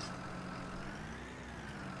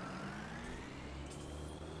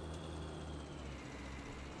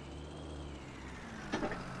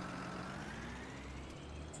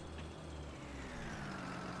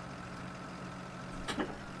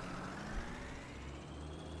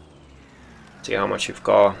 See how much you've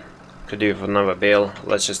got. Could do with another bale.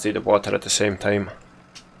 Let's just do the water at the same time.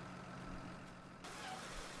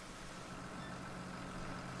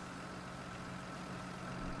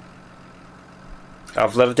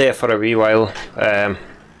 I've lived there for a wee while.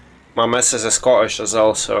 My missus is Scottish as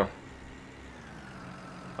well, so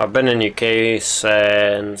I've been in UK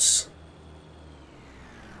since,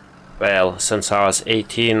 well, since I was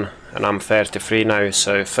 18 and I'm 33 now,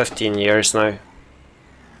 so 15 years now.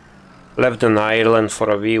 Lived in Ireland for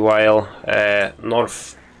a wee while, very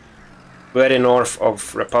north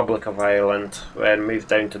of Republic of Ireland, then moved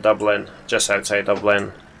down to Dublin, just outside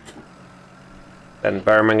Dublin. Then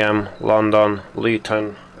Birmingham, London,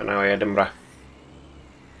 Luton, and now Edinburgh.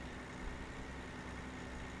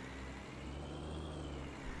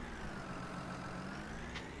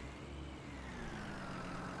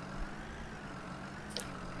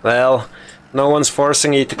 Well, no one's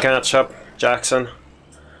forcing you to catch up, Jackson.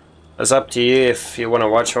 It's up to you if you want to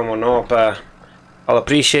watch them or not, but I'll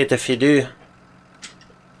appreciate if you do.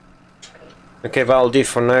 Okay, that'll do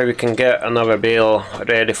for now. We can get another bale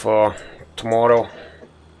ready for tomorrow.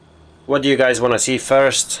 What do you guys want to see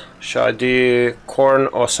first? Should I do corn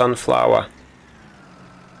or sunflower?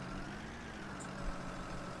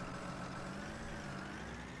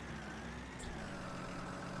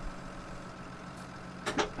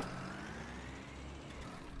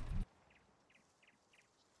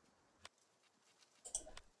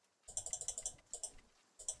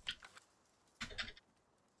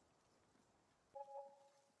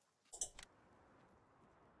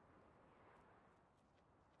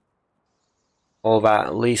 All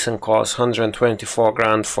that leasing costs 124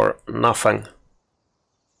 grand for nothing.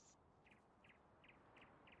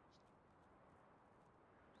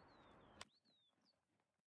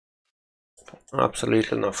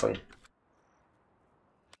 Absolutely nothing.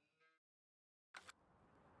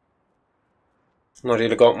 Not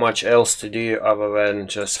really got much else to do other than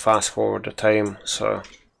just fast forward the time, so.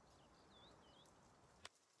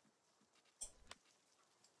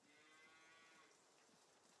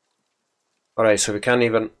 Alright, so we can't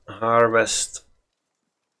even harvest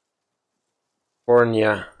corn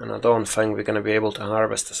yet, and I don't think we're going to be able to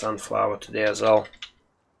harvest the sunflower today as well.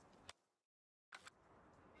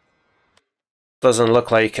 Doesn't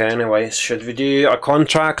look like it anyways. Should we do a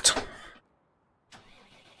contract?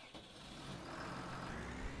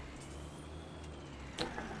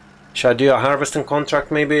 Should I do a harvesting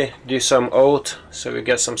contract maybe? Do some oat so we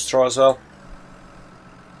get some straw as well?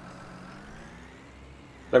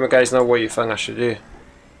 Let me guys know what you think I should do.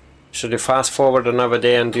 Should we fast forward another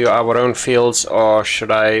day and do our own fields, or should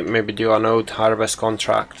I maybe do an oat harvest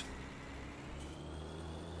contract?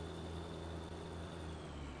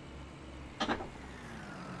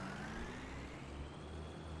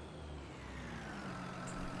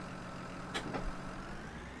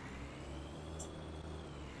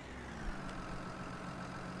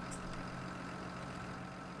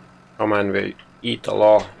 Oh man, we eat a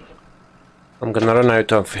lot. I'm gonna run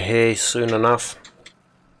out of hay soon enough.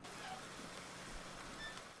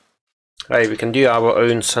 Right, we can do our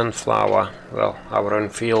own sunflower, well, our own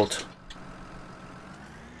field.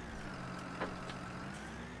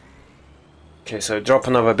 Okay, so drop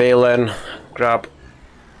another bale in, grab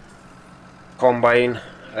combine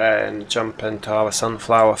and jump into our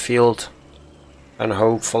sunflower field and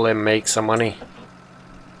hopefully make some money.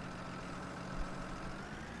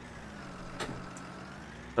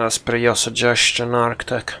 As per your suggestion,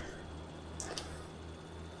 Arctic.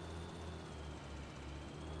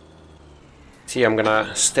 See, I'm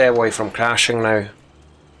gonna stay away from crashing now.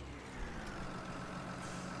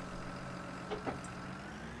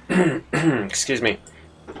 Excuse me.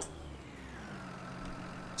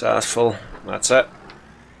 So that's full, that's it.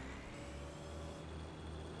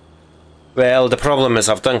 Well, the problem is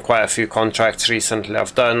I've done quite a few contracts recently.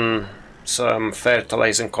 I've done some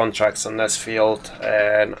fertilizing contracts in this field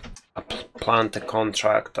and a planting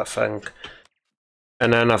contract, I think.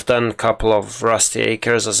 And then I've done a couple of rusty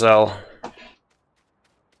acres as well.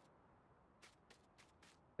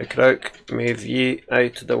 Pick it out, move you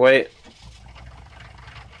out of the way.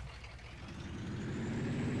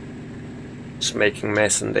 Just making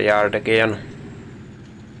mess in the yard again.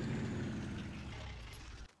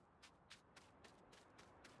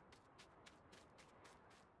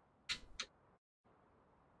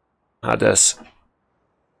 Had this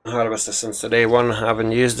harvester since the day one,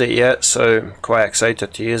 haven't used it yet, so quite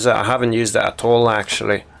excited to use it. I haven't used it at all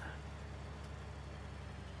actually.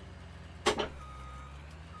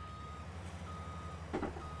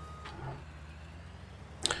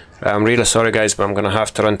 I'm really sorry guys, but I'm gonna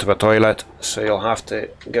have to run to the toilet, so you'll have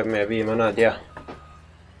to give me a wee minute, yeah.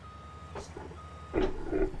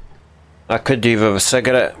 I could do with a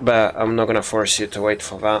cigarette, but I'm not gonna force you to wait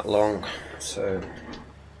for that long, so...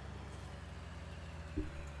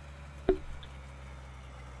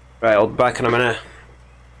 Right, I'll be back in a minute.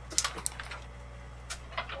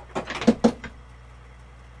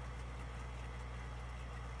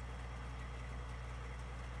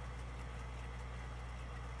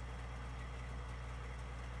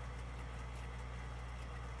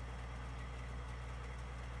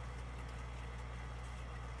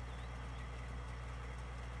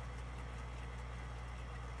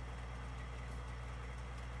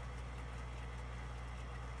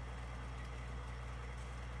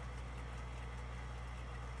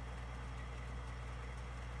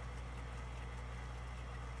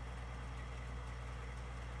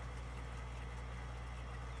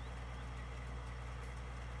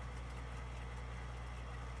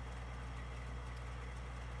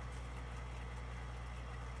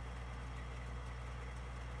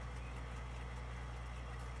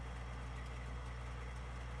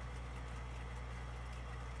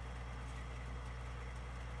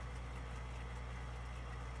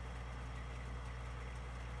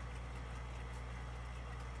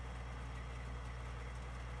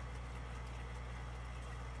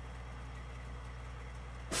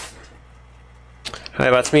 Hi,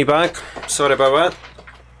 that's me back. Sorry about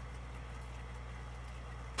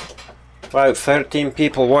that. About 13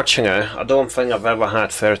 people watching it. I don't think I've ever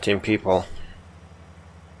had 13 people.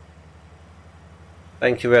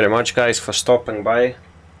 Thank you very much guys for stopping by.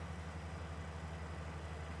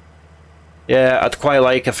 Yeah, I'd quite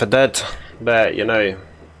like if I did, but you know,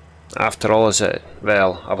 after all is it,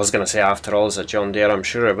 well, I was gonna say after all is it John Deere, I'm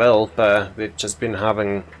sure it will, but we've just been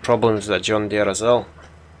having problems with John Deere as well.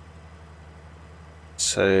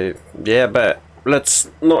 So yeah, but let's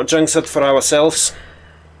not jinx it for ourselves.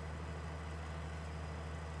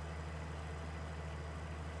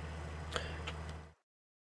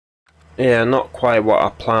 Yeah, not quite what I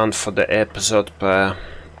planned for the episode, but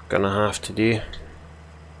gonna have to do.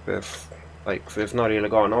 We've not really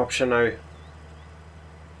got an option now.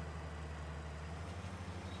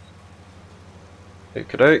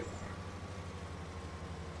 Take it out.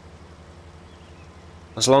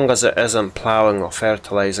 As long as it isn't ploughing or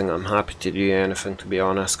fertilizing, I'm happy to do anything, to be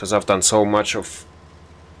honest, because I've done so much of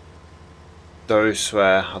those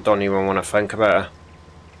where I don't even want to think about it.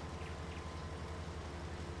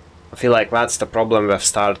 I feel like that's the problem with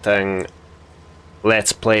starting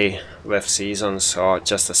Let's Play with seasons, or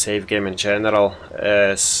just a save game in general,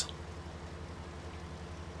 is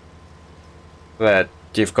that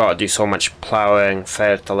you've got to do so much ploughing,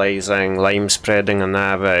 fertilizing, lime spreading and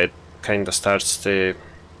that it kind of starts to...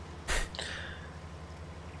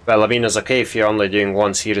 Well, I mean, it's okay if you're only doing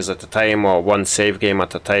one series at a time or one save game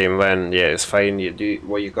at a time, then yeah, it's fine, you do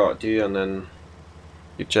what you got to do and then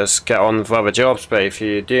you just get on with other jobs. But if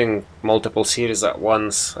you're doing multiple series at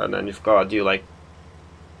once and then you've got to do like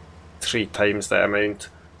 3 times the amount,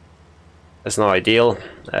 it's not ideal.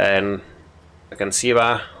 And I can see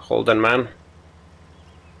that, Holden man.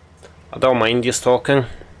 I don't mind you talking.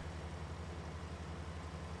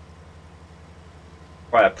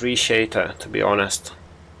 Quite appreciate it, to be honest.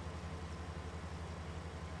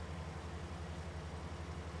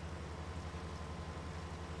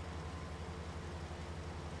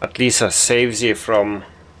 At least it saves you from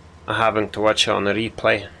having to watch it on a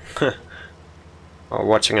replay. Or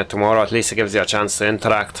watching it tomorrow. At least it gives you a chance to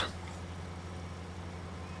interact.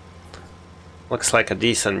 Looks like a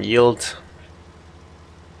decent yield.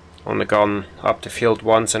 Only gone up the field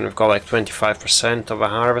once and we've got like 25% of a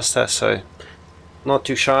harvester, so not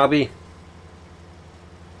too shabby.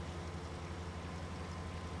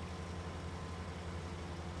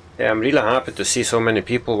 Yeah, I'm really happy to see so many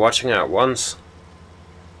people watching at once.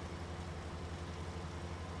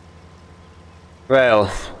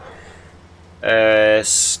 Well,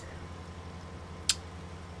 it's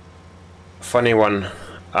a funny one.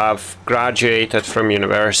 I've graduated from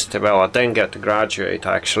university. Well, I didn't get to graduate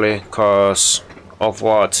actually because of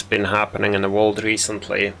what's been happening in the world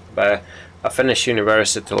recently, but I finished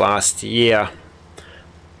university last year.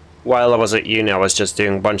 While I was at uni, I was just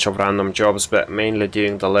doing a bunch of random jobs, but mainly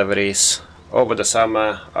doing deliveries. Over the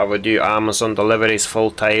summer, I would do Amazon deliveries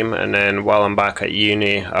full time, and then while I'm back at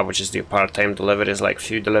uni, I would just do part-time deliveries, like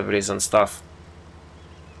food deliveries and stuff.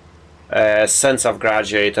 Since I've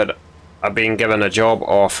graduated, I've been given a job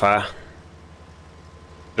offer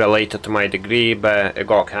related to my degree, but it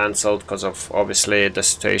got cancelled because of obviously the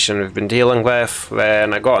situation we've been dealing with.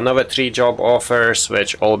 Then I got another 3 job offers,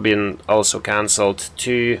 which all been also cancelled.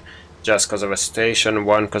 2 just because of a situation,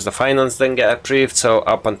 1 because the finance didn't get approved. So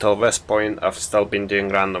up until this point, I've still been doing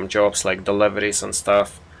random jobs like deliveries and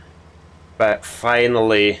stuff. But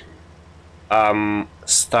finally, I'm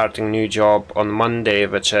starting a new job on Monday,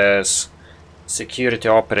 which is Security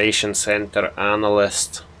Operations Center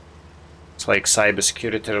Analyst. It's like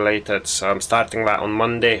cybersecurity related, so I'm starting that on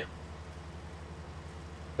Monday,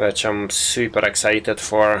 which I'm super excited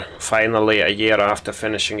for. Finally, a year after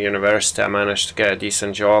finishing university, I managed to get a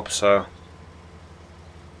decent job. So,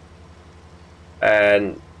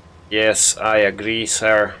 and yes, I agree,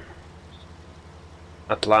 sir.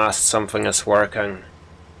 At last, something is working.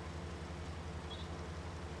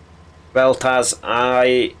 Well, Taz,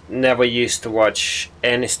 I never used to watch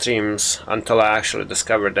any streams until I actually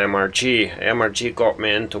discovered MRG. MRG got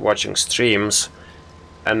me into watching streams,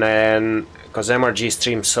 and then, because MRG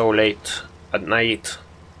streams so late at night,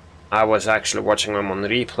 I was actually watching them on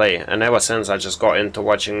replay, and ever since I just got into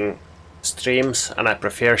watching streams, and I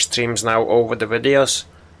prefer streams now over the videos.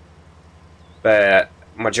 But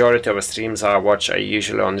majority of the streams I watch are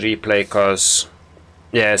usually on replay, because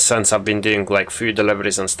yeah, since I've been doing like food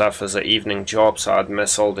deliveries and stuff as an evening job, so I'd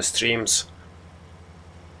miss all the streams.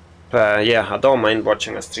 But yeah, I don't mind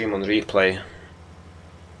watching a stream on replay.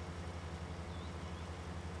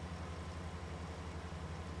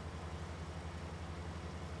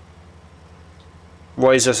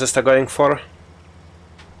 What is your sister going for?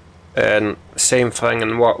 And same thing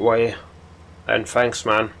in what way? And thanks,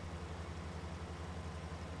 man.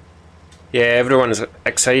 Yeah, everyone's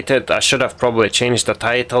excited. I should have probably changed the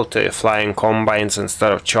title to Flying Combines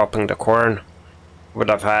instead of Chopping the Corn. Would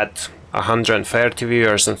have had 130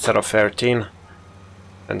 viewers instead of 13.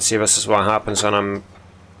 And see, this is what happens when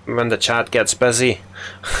the chat gets busy.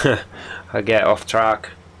 I get off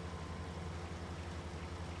track.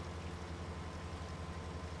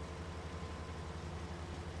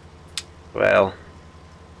 Well,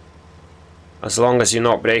 as long as you're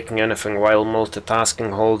not breaking anything while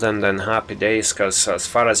multitasking, Holden, then happy days, because as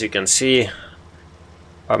far as you can see,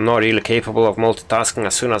 I'm not really capable of multitasking.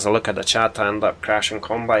 As soon as I look at the chat, I end up crashing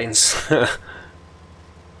combines.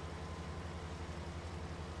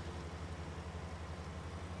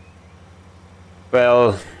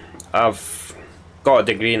 Well, I've got a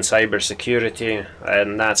degree in cybersecurity,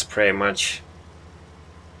 and that's pretty much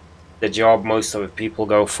the job most of the people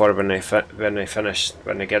go for when they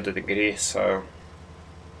get the degree. So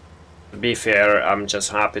to be fair, I'm just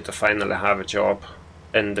happy to finally have a job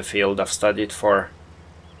in the field I've studied for.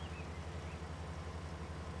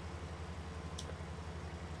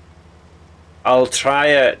 I'll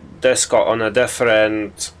try this on a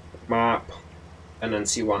different map and then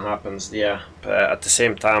see what happens there. But at the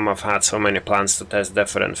same time, I've had so many plans to test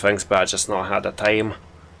different things, but I just not had the time.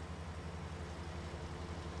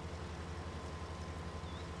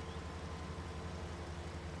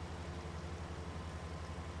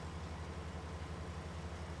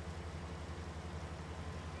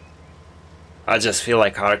 I just feel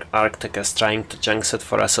like Arctic is trying to jinx it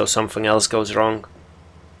for us so something else goes wrong.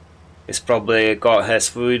 He's probably got his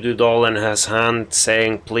voodoo doll in his hand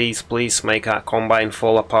saying please, please make that combine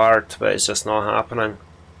fall apart, but it's just not happening.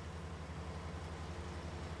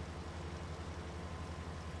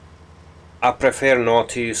 I prefer not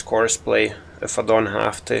to use courseplay if I don't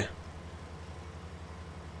have to.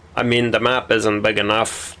 I mean, the map isn't big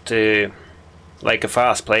enough to... Like if I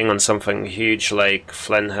was playing on something huge like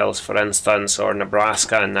Flint Hills for instance, or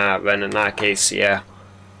Nebraska, and then in that case, yeah.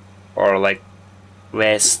 Or like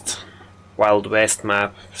Wild West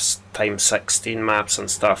maps, times 16 maps and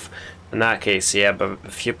stuff. In that case, yeah, but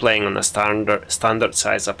if you're playing on a standard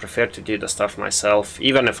size, I prefer to do the stuff myself,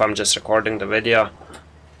 even if I'm just recording the video.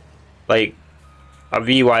 Like a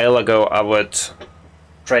wee while ago, I would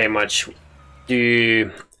pretty much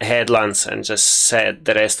do headlands and just set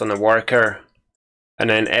the rest on a worker. And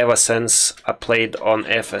then ever since I played on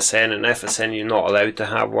FSN, and FSN you're not allowed to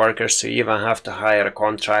have workers, so you either have to hire a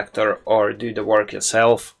contractor or do the work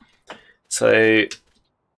yourself. So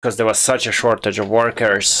because there was such a shortage of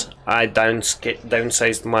workers, I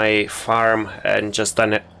downsized my farm and just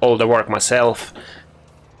done all the work myself.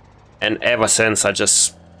 And ever since I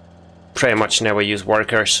just pretty much never use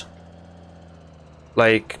workers.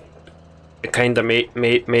 Like, it kind of made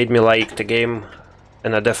me like the game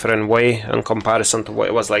in a different way in comparison to what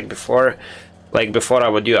it was like before. Like before I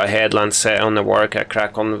would do a headland, set on the work, I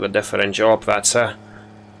crack on with a different job, that's it.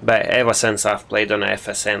 But ever since I've played on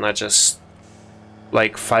FSN, I just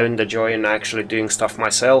like found the joy in actually doing stuff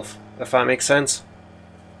myself, if that makes sense.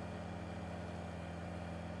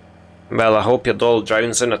 Well, I hope your doll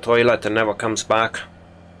drowns in the toilet and never comes back.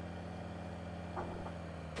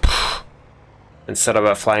 Instead of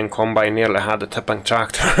a flying combine, nearly had a tipping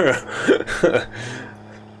tractor.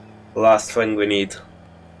 Last thing we need.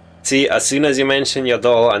 See, as soon as you mention your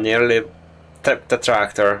doll, I nearly tipped the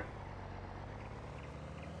tractor.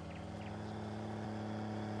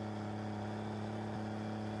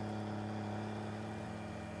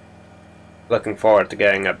 Looking forward to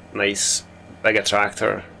getting a nice bigger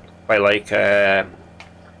tractor. I like the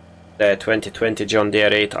 2020 John Deere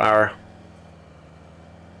 8R.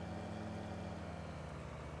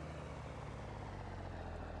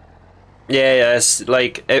 Yeah, it's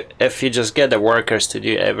like if you just get the workers to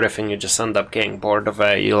do everything, you just end up getting bored of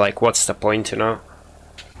it. You're like, what's the point, you know?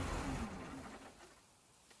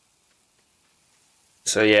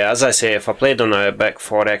 So yeah, as I say, if I played on a big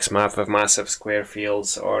 4x map with massive square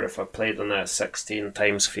fields, or if I played on a 16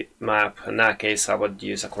 times map, in that case I would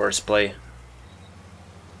use a course play.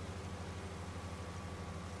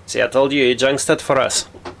 See, I told you, you jinxed it for us.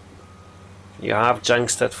 You have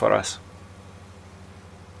jinxed it for us.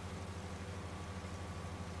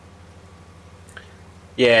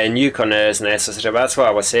 Yeah, Yukon is necessary. That's what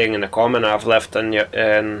I was saying in the comment I've left in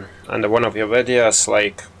one of your videos.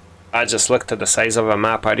 Like, I just looked at the size of a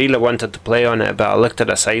map. I really wanted to play on it, but I looked at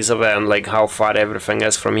the size of it and like how far everything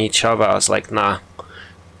is from each other. I was like, nah,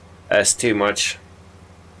 that's too much.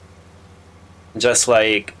 Just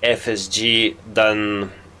like FSG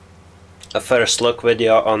done a first look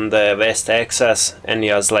video on the West Texas, and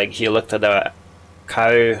he looked at a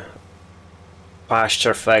cow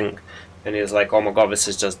pasture thing. And he was like, oh my god, this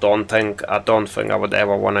is just daunting. I don't think I would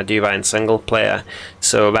ever want to do that in single player.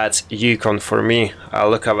 So that's Yukon for me. I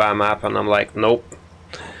look at that map and I'm like, nope,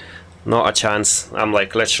 not a chance. I'm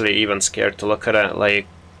like literally even scared to look at it. Like,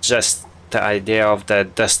 just the idea of the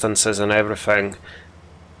distances and everything.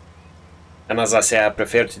 And as I say, I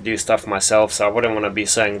prefer to do stuff myself, so I wouldn't want to be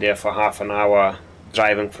sitting there for half an hour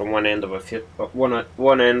driving from one end of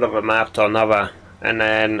a map to another. And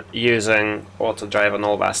then using auto drive and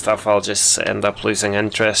all that stuff, I'll just end up losing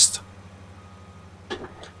interest.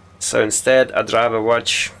 So instead, I'd rather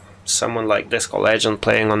watch someone like Disco Legend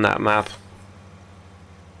playing on that map,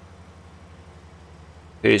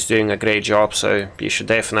 who's doing a great job, so you should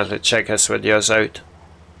definitely check his videos out.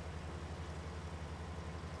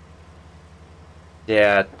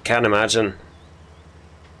 Yeah, can't imagine.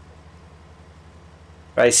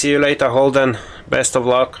 Right, see you later, Holden. Best of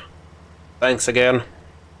luck. Thanks again.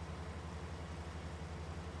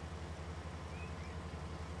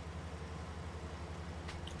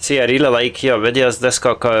 See, I really like your videos,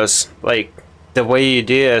 Disco, because like the way you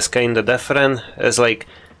do it is kind of different. It's like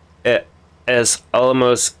it is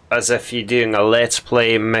almost as if you're doing a let's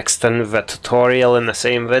play mixed in with a tutorial in the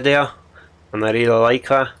same video, and I really like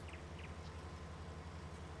that.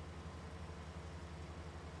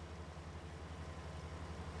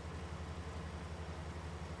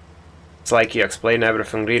 It's like you explain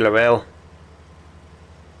everything really well.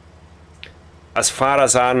 As far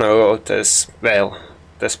as I know, there's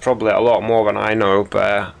probably a lot more than I know,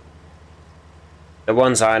 but the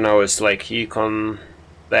ones I know is like Yukon,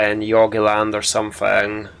 then Yogiland or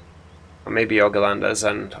something, or maybe Yogiland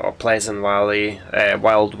isn't, or Pleasant Valley,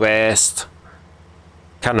 Wild West.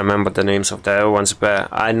 Can't remember the names of the other ones, but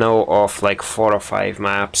I know of like 4 or 5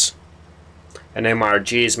 maps. And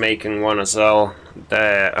MRG is making one as well,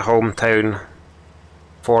 the hometown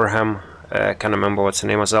for him. Can't remember what's the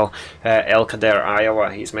name as well. Elkader,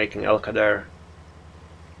 Iowa, he's making Elkader.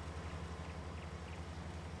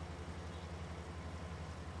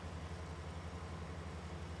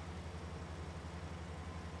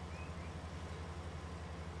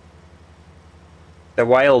 The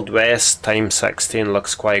Wild West times 16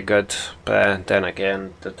 looks quite good, but then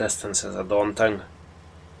again, the distances are daunting.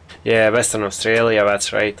 Yeah, Western Australia,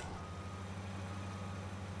 that's right.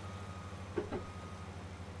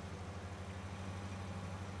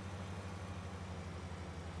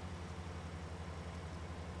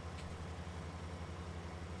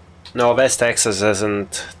 No, West Texas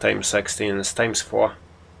isn't times 16, it's times 4.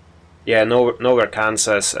 Yeah, nowhere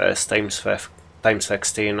Kansas is times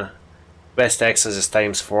 16. West Texas is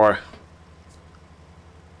times 4.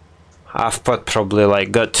 I've put probably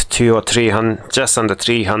like good 200 or 300, just under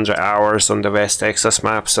 300 hours on the West Texas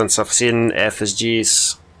map since I've seen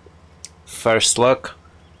FSG's first look.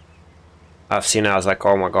 I've seen it, I was like,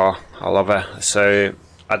 oh my god, I love it. So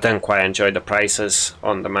I didn't quite enjoy the prices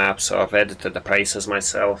on the map, so I've edited the prices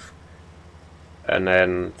myself. And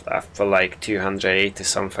then I've put like 280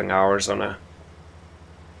 something hours on it.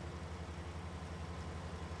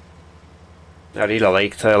 I really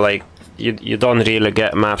liked it, like you don't really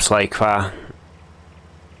get maps like that.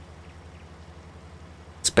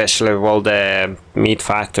 Especially with all the meat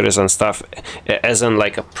factories and stuff. It isn't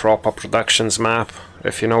like a proper productions map,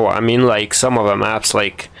 if you know what I mean. Like some of the maps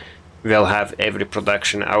like will have every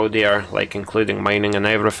production out there, like including mining and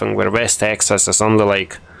everything, where West Texas is only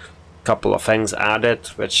like a couple of things added,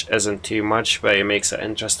 which isn't too much, but it makes it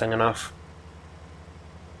interesting enough.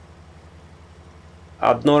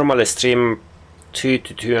 I'd normally stream 2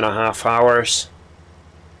 to 2.5 hours,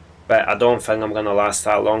 but I don't think I'm gonna last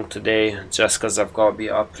that long today, just because I've got to be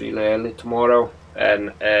up really early tomorrow,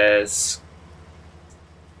 and it's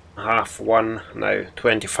 1:30 now,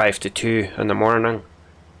 25 to 2 in the morning.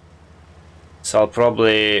 So I'll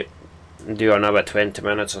probably do another 20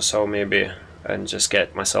 minutes or so maybe, and just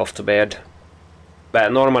get myself to bed.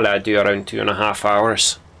 But normally I do around 2.5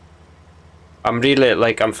 hours. I'm really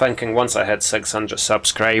like, I'm thinking once I hit 600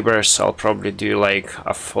 subscribers, I'll probably do like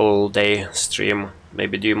a full day stream,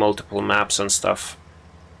 maybe do multiple maps and stuff.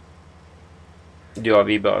 Do a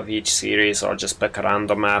wee bit of each series, or just pick a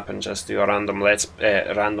random map and just do a random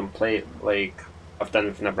random play, like I've done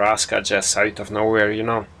with Nebraska, just out of nowhere, you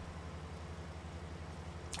know.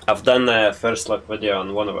 I've done a first look video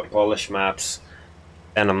on one of the Polish maps,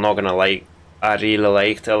 and I'm not gonna lie, I really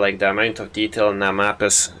liked it. Like the amount of detail in that map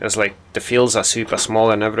is like, the fields are super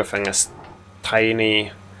small and everything is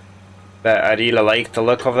tiny, but I really like the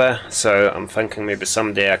look of it. So I'm thinking maybe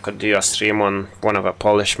someday I could do a stream on one of the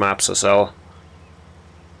Polish maps as well.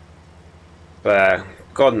 But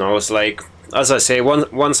God knows, like as I say,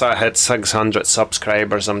 once I hit 600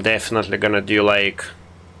 subscribers, I'm definitely gonna do like,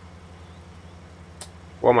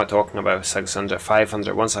 what am I talking about? 600,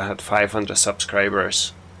 500. Once I hit 500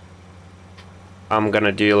 subscribers, I'm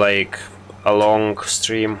gonna do like a long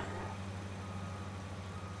stream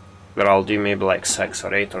where I'll do maybe like 6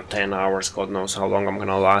 or 8 or 10 hours. God knows how long I'm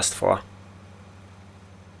gonna last for.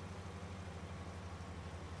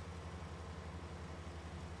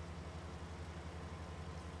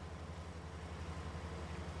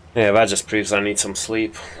 Yeah, that just proves I need some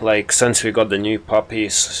sleep. Like since we got the new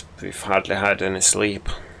puppies, we've hardly had any sleep.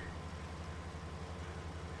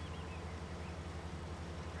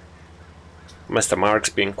 Mr. Mark's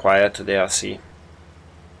being quiet today, I see.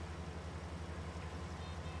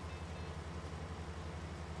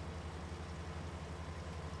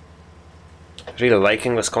 Really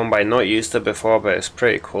liking this combine, not used it before, but it's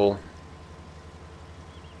pretty cool.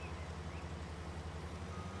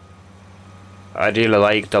 I really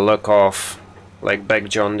like the look of like big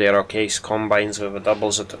John Deere case combines with the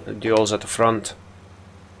duals at the front.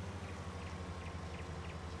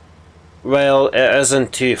 Well, it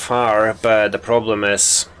isn't too far, but the problem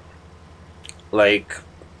is, like,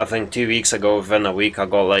 I think 2 weeks ago, within a week, I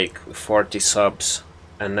got like 40 subs,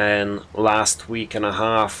 and then last week and a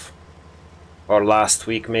half, or last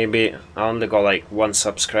week maybe, I only got like 1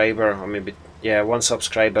 subscriber, or maybe, yeah, 1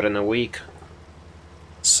 subscriber in a week.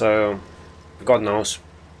 So, God knows.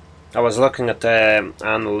 I was looking at the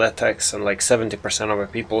analytics, and like 70% of the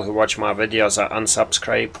people who watch my videos are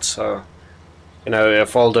unsubscribed, so, you know,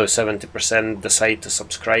 if all those 70% decide to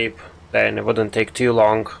subscribe, then it wouldn't take too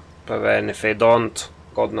long, but then if they don't,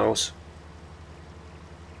 God knows.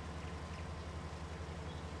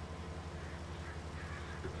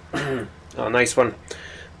 Oh, nice one,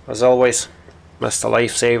 as always, Mr.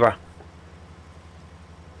 Lifesaver.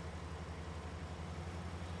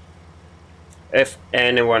 If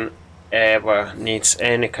anyone ever needs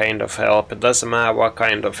any kind of help, it doesn't matter what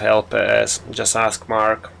kind of help it is, just ask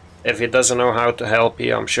Mark. If he doesn't know how to help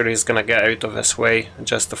you, I'm sure he's gonna get out of his way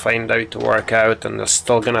just to find out to work out, and they're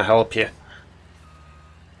still gonna help you.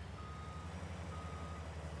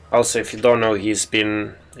 Also, if you don't know, he's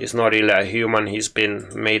not really a human, he's been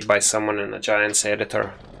made by someone in a Giants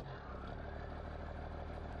editor.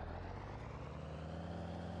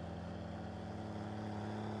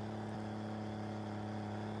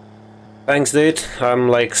 Thanks, dude. I'm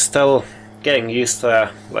like still getting used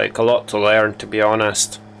to like a lot to learn, to be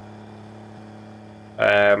honest.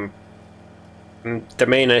 The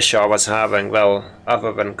main issue I was having, well,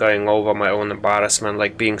 other than going over my own embarrassment,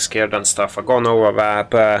 like being scared and stuff, I've gone over that,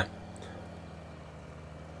 but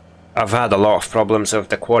I've had a lot of problems with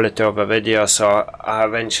the quality of the video, so I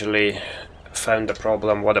eventually found the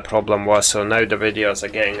problem, what the problem was, so now the videos are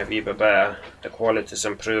getting a wee bit better, the quality is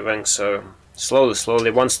improving, so slowly,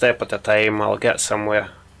 one step at a time, I'll get somewhere,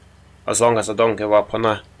 as long as I don't give up on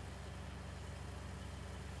it.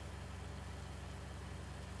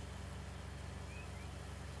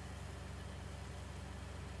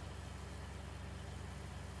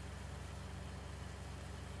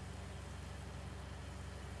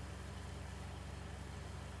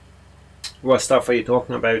 What stuff are you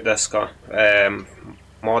talking about, Disco?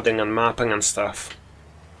 Modding and mapping and stuff.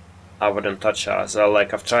 I wouldn't touch that as well.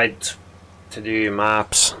 Like, I've tried to do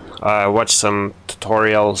maps, watched some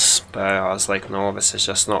tutorials, but I was like, no, this is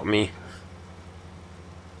just not me.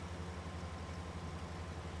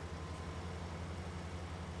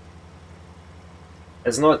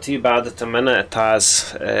 It's not too bad at the minute. It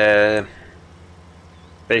has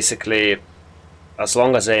basically, as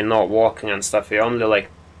long as they're not walking and stuff, you're only like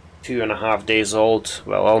 2.5 days old,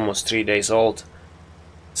 well, almost 3 days old,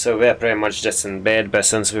 so we're pretty much just in bed. But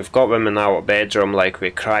since we've got them in our bedroom, like,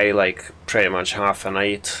 we cry like pretty much half a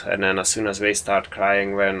night, and then as soon as we start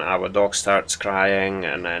crying, then our dog starts crying,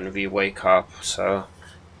 and then we wake up. So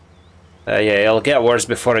yeah, it'll get worse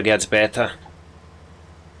before it gets better.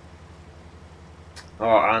 Oh,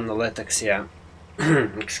 analytics, yeah.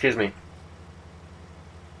 Excuse me.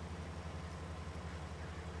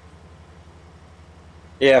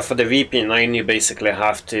 Yeah, for the VP9 you basically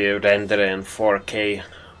have to render in 4K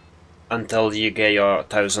until you get your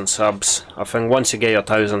 1000 subs. I think once you get your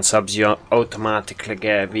 1000 subs you automatically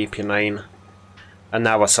get VP9. And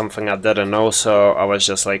that was something I didn't know, so I was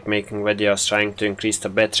just like making videos trying to increase the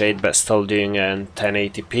bitrate but still doing it in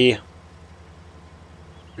 1080p.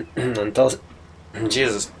 Until...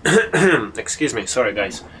 Jesus. Excuse me, sorry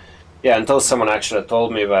guys. Yeah, until someone actually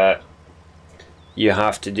told me that you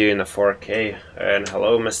have to do in a 4K. And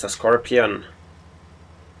hello, Mr. Scorpion.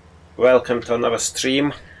 Welcome to another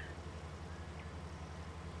stream.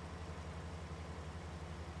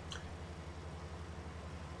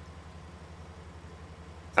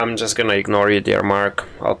 I'm just gonna ignore you, dear Mark.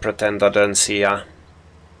 I'll pretend I didn't see ya.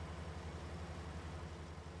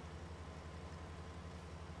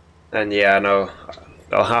 And yeah, no,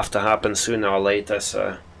 it'll have to happen sooner or later,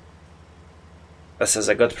 so this is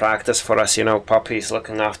a good practice for us, you know. Puppies,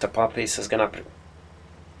 looking after puppies is gonna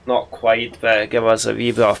not quite, but give us a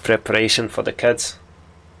wee bit of preparation for the kids.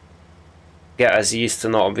 Get us used to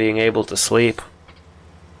not being able to sleep.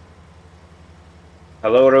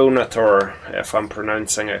 Hello, Ronator, if I'm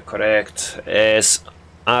pronouncing it correct. It's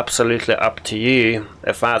absolutely up to you.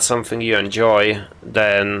 If that's something you enjoy,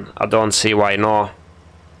 then I don't see why not.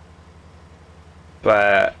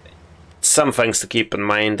 But some things to keep in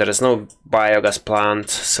mind: there is no biogas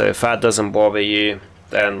plant, so if that doesn't bother you,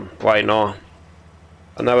 then why not?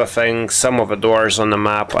 Another thing, some of the doors on the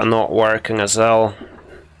map are not working as well.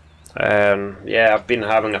 Yeah, I've been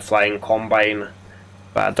having a flying combine,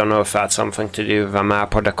 but I don't know if that's something to do with the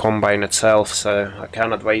map or the combine itself, so I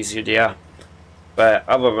can't advise you there. But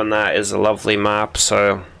other than that, it's a lovely map,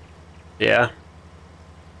 so yeah.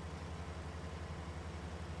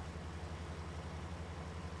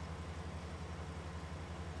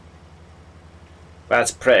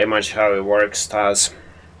 That's pretty much how it works, Taz.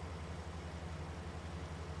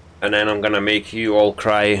 And then I'm gonna make you all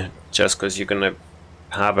cry just because you're gonna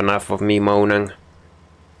have enough of me moaning.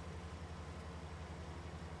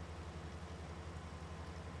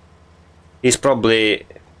 He's probably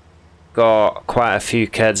got quite a few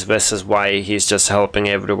kids. This is why he's just helping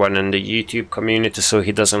everyone in the YouTube community so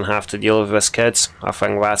he doesn't have to deal with his kids. I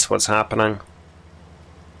think that's what's happening.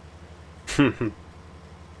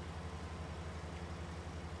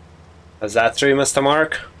 Is that true, Mr.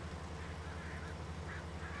 Mark?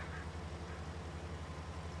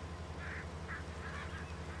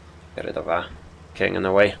 Get rid of that king in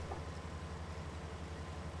the way.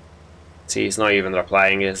 See, he's not even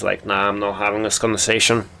replying. He's like, nah, I'm not having this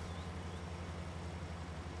conversation.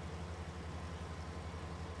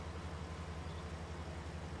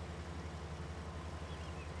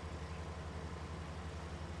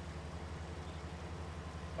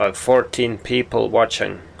 About 14 people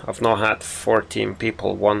watching. I've not had 14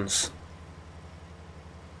 people once.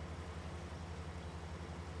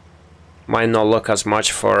 Might not look as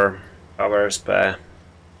much for others, but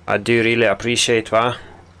I do really appreciate that.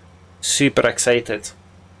 Super excited.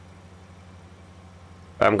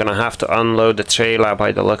 But I'm gonna have to unload the trailer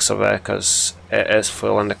by the looks of it, because it is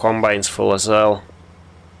full and the combine's full as well.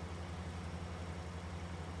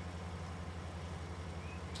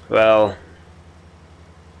 Well,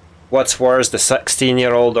 what's worse, the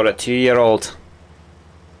 16-year-old or a 2-year-old?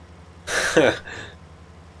 The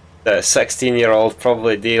 16-year-old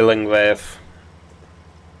probably dealing with,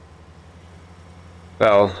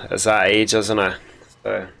 well, it's that age, isn't it?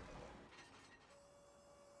 So.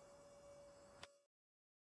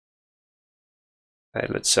 Right,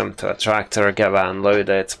 let's jump to a tractor, get that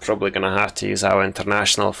unloaded. Probably gonna have to use our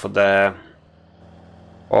international for the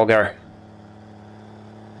auger.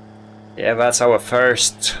 Yeah, that's our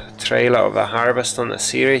first trailer of the harvest on the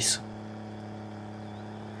series.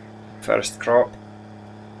 First crop.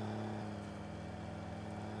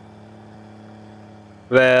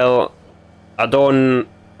 Well, I don't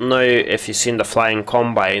know if you've seen the flying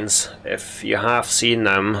combines. If you have seen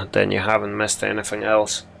them, then you haven't missed anything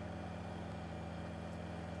else.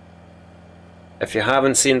 If you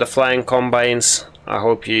haven't seen the flying combines, I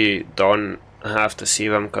hope you don't have to see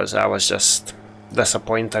them, because that was just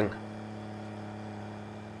disappointing.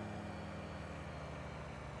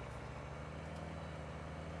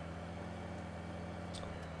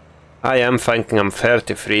 I am thinking I'm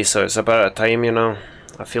 33, so it's about a time, you know.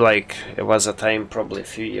 I feel like it was a time probably a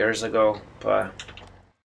few years ago, but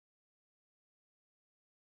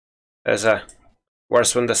is it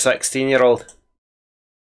worse than the 16-year-old?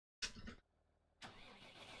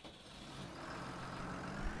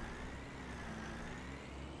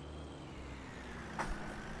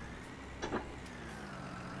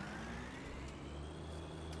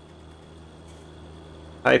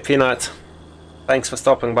 Hi Peanut, thanks for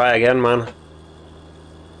stopping by again, man.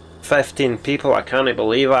 15 people, I can't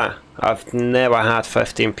believe that. I've never had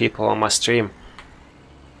 15 people on my stream.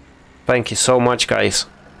 Thank you so much, guys.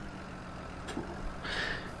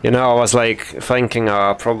 You know, I was like thinking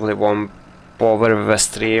I probably won't bother with the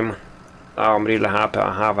stream. Oh, I'm really happy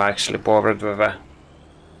I have actually bothered with it.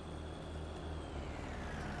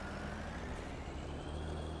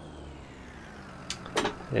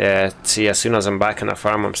 Yeah, see, as soon as I'm back in the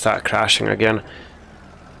farm, I'm start crashing again.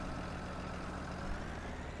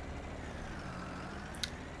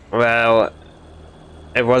 Well,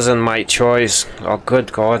 it wasn't my choice. Oh,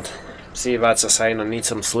 good God. See, that's a sign I need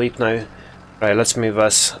some sleep now. Right, let's move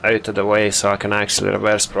this out of the way so I can actually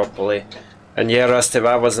reverse properly. And yeah, Rusty,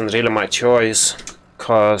 that wasn't really my choice,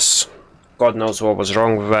 because God knows what was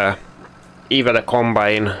wrong with either the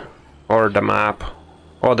combine, or the map,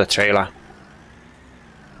 or the trailer.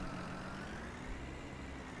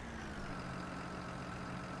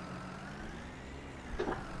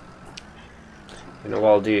 You know what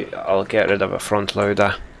I'll do? I'll get rid of a front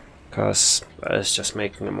loader, because it's just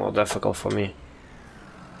making it more difficult for me.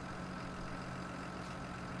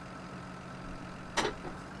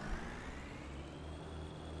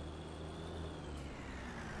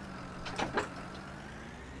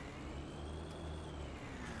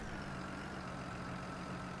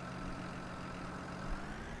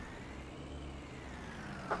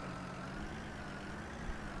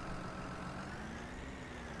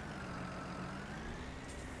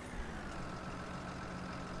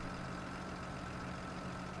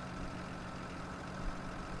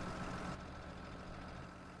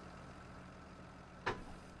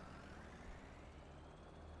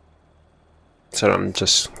 So I'm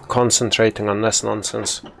just concentrating on this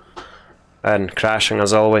nonsense and crashing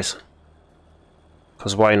as always,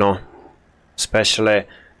 because why not? Especially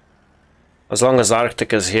as long as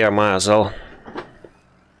Arctic is here, might as well.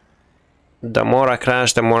 The more I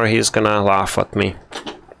crash, the more he's gonna laugh at me.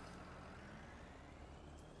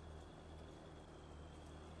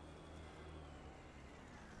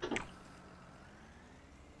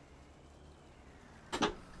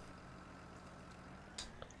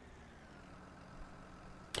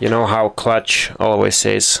 You know how Clutch always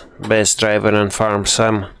says best driver in Farm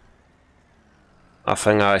Sim? I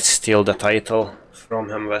think I steal the title from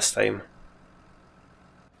him this time.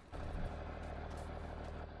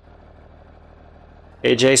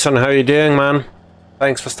 Hey Jason, how you doing, man?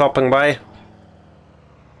 Thanks for stopping by.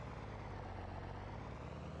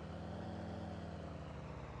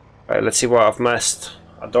 Right, let's see what I've missed.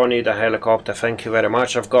 I don't need a helicopter, thank you very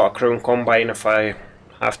much. I've got a Crown Combine if I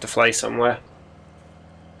have to fly somewhere.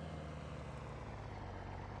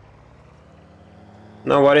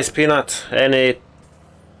 No worries, Peanut.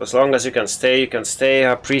 As long as you can stay, you can stay.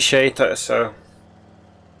 I appreciate it, so.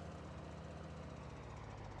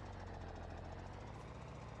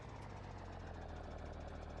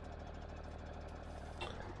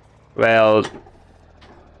 Well,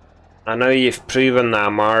 I know you've proven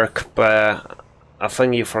that, Mark, but I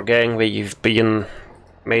think you're forgetting that you've been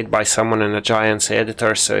made by someone in the Giants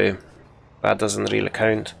editor, so that doesn't really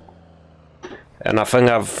count. And I think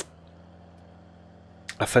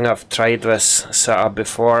I think I've tried this setup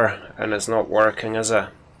before and it's not working, is it?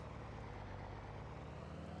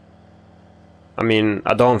 I mean,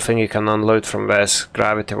 I don't think you can unload from this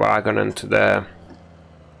gravity wagon into the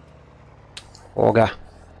Hawdee.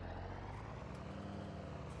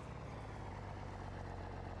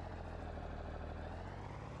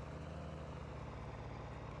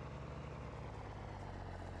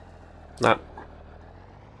 Nah.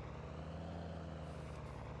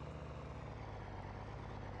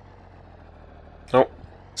 Nope,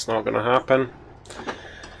 it's not gonna happen.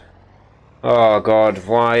 Oh god,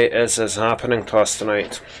 why is this happening to us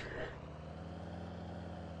tonight?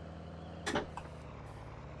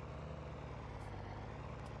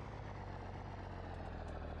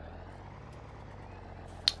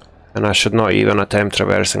 And I should not even attempt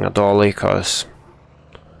traversing a dolly because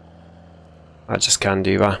I just can't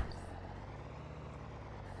do that.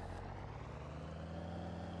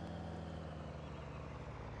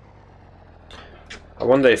 I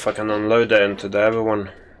wonder if I can unload it into the other one.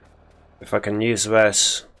 If I can use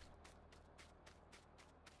this.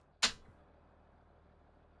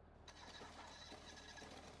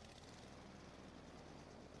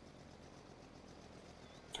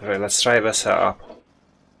 Right, let's try this setup.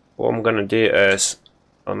 What I'm gonna do is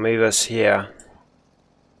I'll move this here.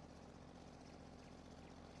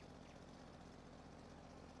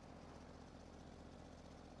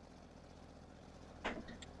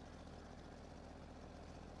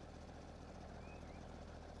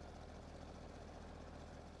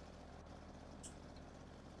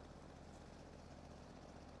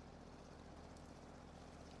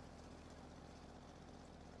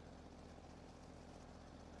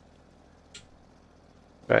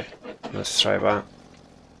 Right, let's try that.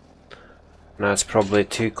 Now it's probably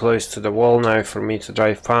too close to the wall now for me to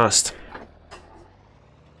drive past.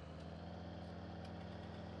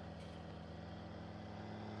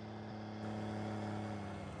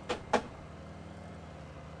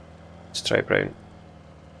 Let's try brown.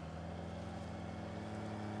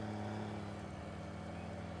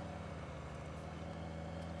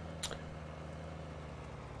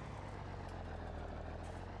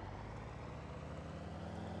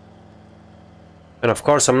 And of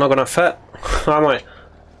course I'm not gonna fit, am I?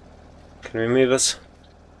 Can we move this?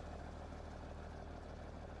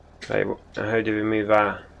 Right, how do we move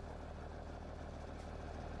that?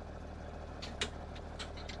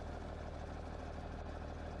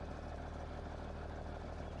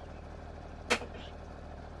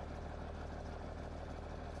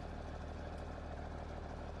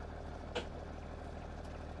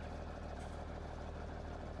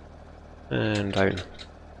 And down.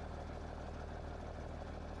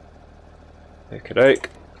 Okey-doke.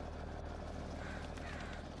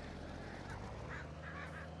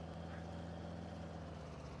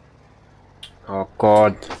 Oh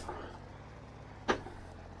god.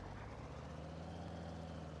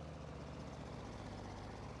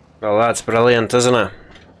 Well, that's brilliant, isn't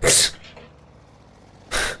it?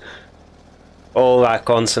 All that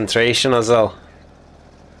concentration as well.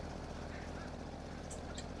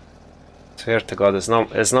 Swear to God, it's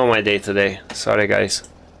not my day today. Sorry guys.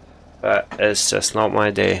 But it's just not my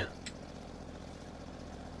day.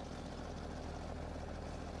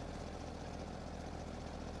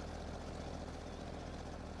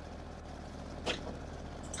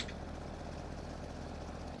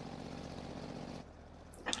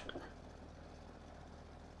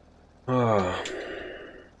 Oh.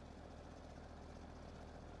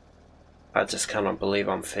 I just cannot believe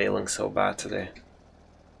I'm failing so bad today.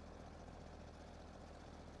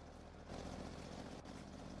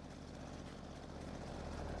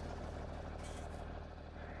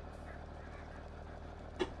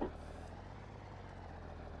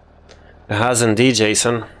 It has indeed,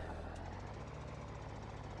 Jason.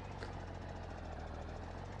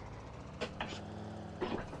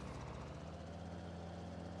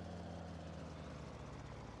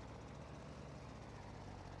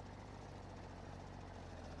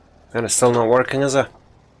 And it's still not working, is it?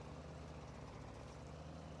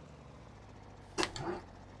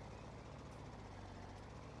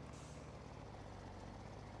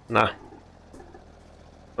 Nah.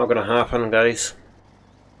 Not gonna happen, guys.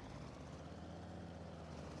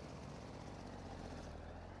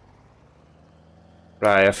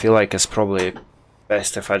 Right, I feel like it's probably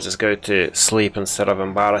best if I just go to sleep instead of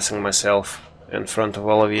embarrassing myself in front of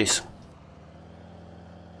all of yous.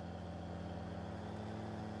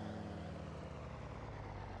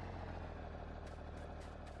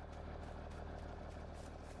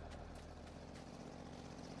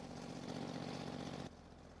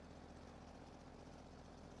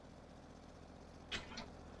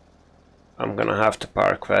 I'm gonna have to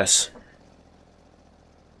park this.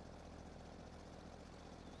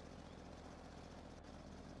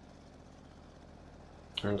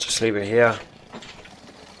 And just leave it here.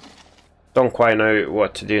 Don't quite know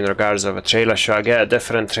what to do in regards of a trailer. Should I get a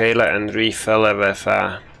different trailer and refill it with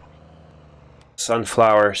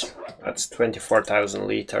sunflowers? That's 24,000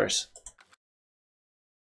 liters.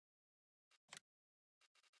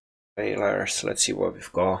 Trailers, let's see what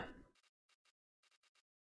we've got.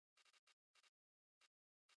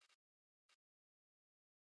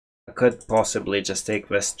 I could possibly just take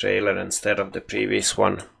this trailer instead of the previous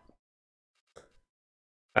one.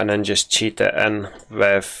 And then just cheat it in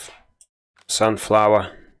with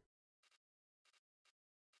sunflower.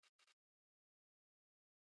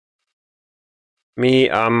 Me,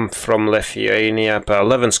 I'm from Lithuania, but I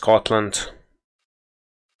live in Scotland.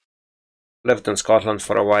 Lived in Scotland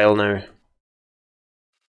for a while now.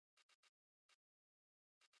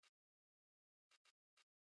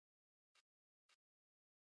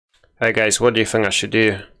 Hey guys, what do you think I should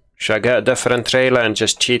do? Should I get a different trailer and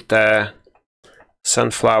just cheat the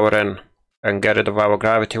sunflower in and get rid of our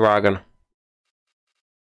gravity wagon?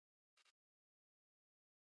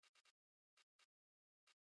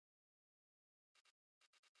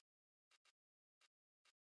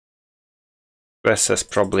 This is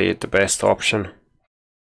probably the best option.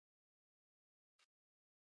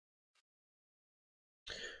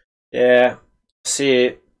 Yeah,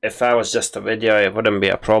 see, if that was just a video, it wouldn't be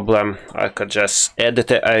a problem. I could just edit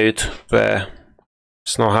it out, but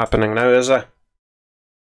it's not happening now, is it?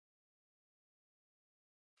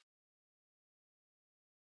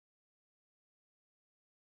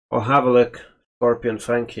 Well, have a look, Scorpion,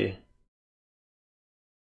 thank you.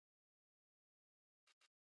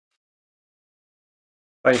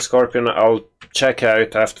 Thanks, Scorpion, I'll check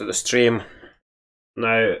it out after the stream.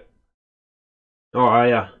 Now, oh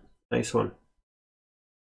yeah, nice one.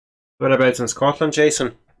 Whereabouts in Scotland,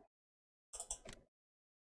 Jason?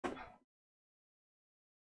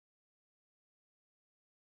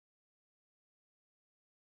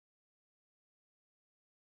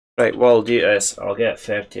 Right, what I'll do is, I'll get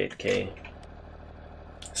 38k.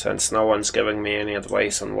 Since no one's giving me any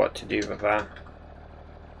advice on what to do with that.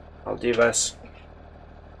 I'll do this.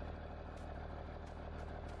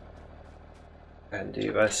 And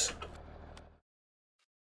do this.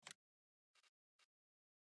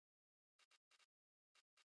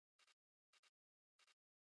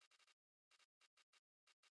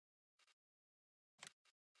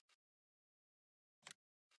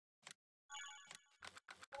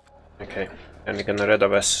 Okay, and we're gonna rid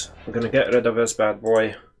of this. I'm gonna get rid of this bad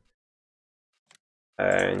boy.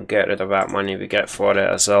 And get rid of that money we get for it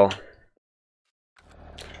as well.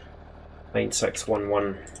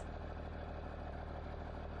 9611.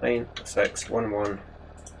 9611.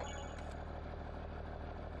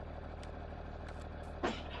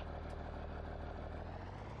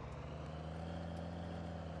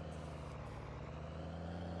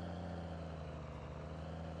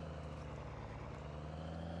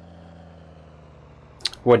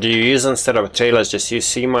 What do you use instead of trailers? Just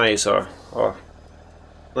use maize or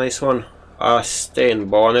nice one. I stay in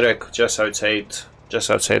Bonnerick, just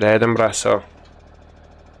outside Edinburgh, so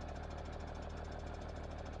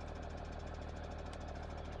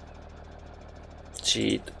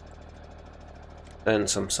cheat and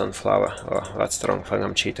some sunflower. Oh, that's the wrong thing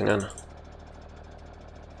I'm cheating in.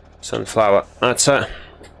 Sunflower, that's it.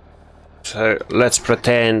 So let's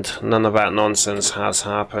pretend none of that nonsense has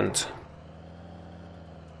happened.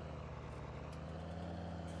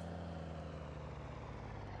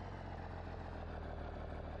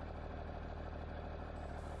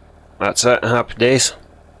 That's it, happy days.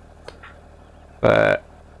 But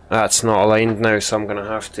that's not aligned now, so I'm gonna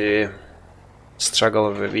have to struggle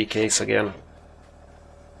with the V case again.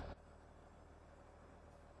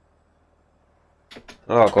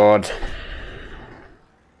 Oh god.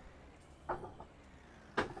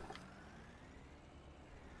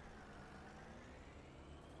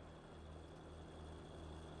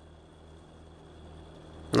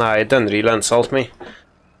 Nah, it didn't really insult me.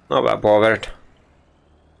 Not that bothered.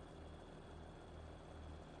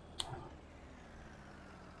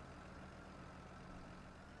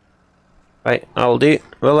 Right, I'll do,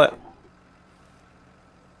 will it?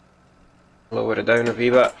 Lower it down a wee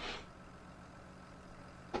bit.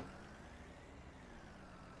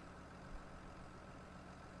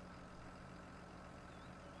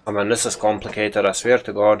 I mean, this is complicated, I swear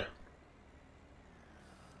to God.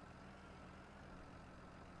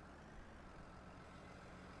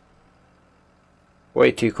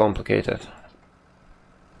 Way too complicated.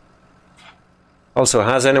 Also,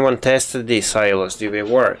 has anyone tested these silos? Do they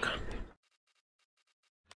work?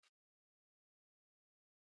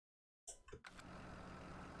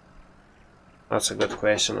 That's a good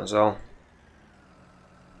question as well.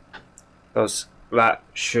 Because that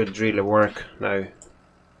should really work now.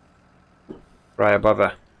 Right above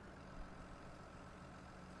it.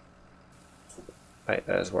 Right,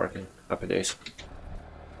 that is working. Happy days.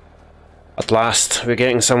 At last, we're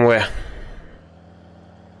getting somewhere.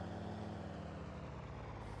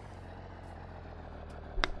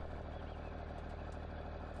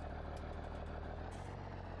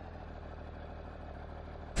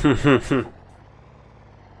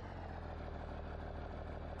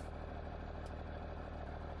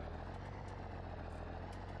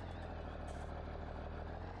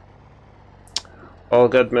 All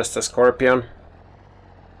good, Mr. Scorpion.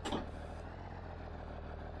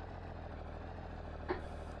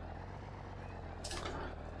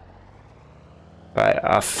 Right,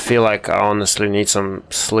 I feel like I honestly need some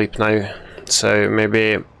sleep now, so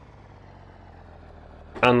maybe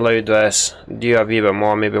unload this, do a wee bit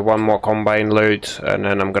more, maybe one more combine load, and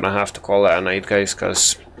then I'm gonna have to call it a night, guys,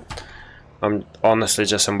 because I'm honestly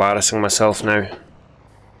just embarrassing myself now.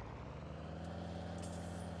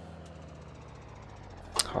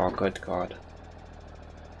 Oh, good God.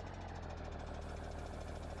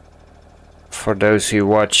 For those who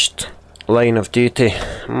watched Line of Duty,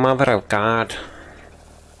 mother of God.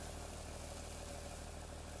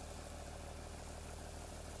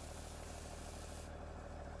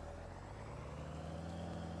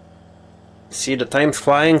 See the time's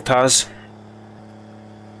flying, Taz.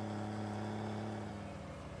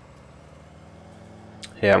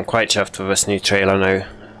 Yeah, I'm quite chuffed with this new trailer now.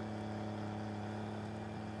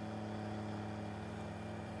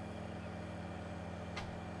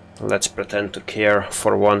 Let's pretend to care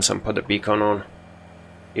for once and put the beacon on,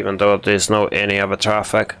 even though there's no any other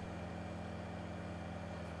traffic.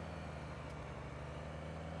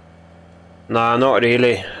 Nah, not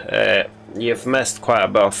really. You've missed quite a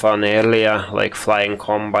bit of fun earlier, like flying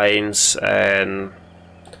combines and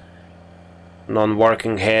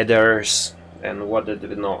non-working headers, and what did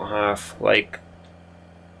we not have? Like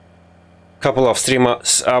a couple of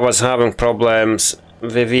streams I was having problems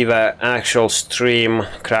with the actual stream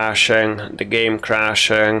crashing, the game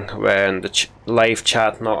crashing, when the live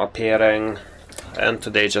chat not appearing, and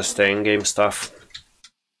today just the in-game stuff,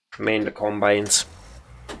 main the combines.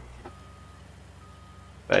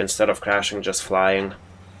 But instead of crashing, just flying.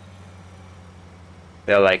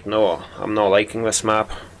 They're like, no, I'm not liking this map,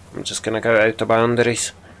 I'm just gonna go out the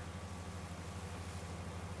boundaries.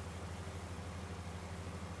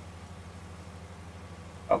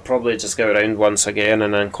 I'll probably just go around once again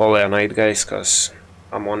and then call it a night, guys, because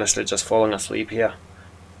I'm honestly just falling asleep here.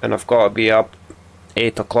 And I've got to be up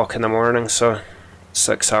 8 o'clock in the morning, so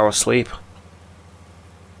 6 hours sleep.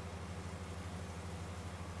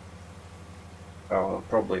 I'll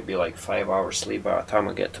probably be like 5 hours sleep by the time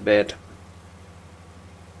I get to bed.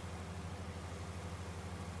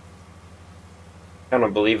 I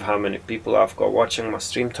can't believe how many people I've got watching my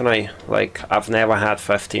stream tonight. Like, I've never had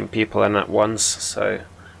 15 people in at once, so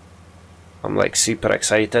I'm like super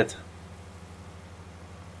excited.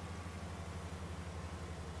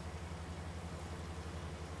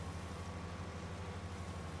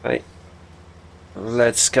 Right,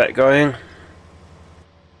 let's get going.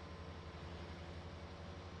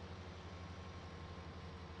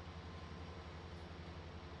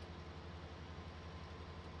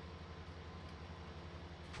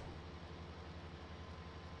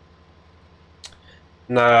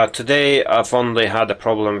 Now, today I've only had a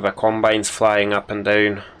problem with the combines flying up and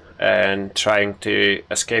down and trying to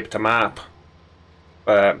escape the map,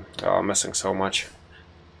 but oh, I'm missing so much.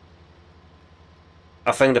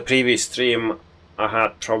 I think the previous stream I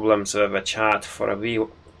had problems with the chat for a wee,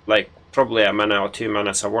 like probably a minute or 2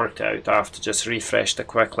 minutes. I worked it out. I have to just refresh it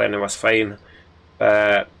quickly and it was fine.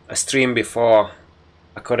 A stream before,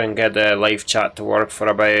 I couldn't get the live chat to work for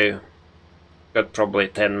about good probably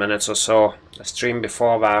 10 minutes or so. The stream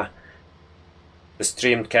before that, the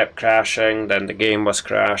stream kept crashing, then the game was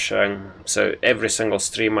crashing. So every single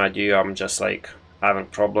stream I do, I'm just like having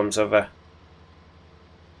problems with it.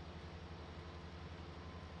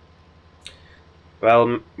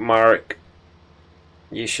 Well, Mark,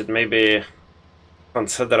 you should maybe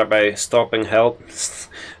consider about stopping help,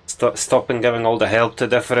 stopping giving all the help to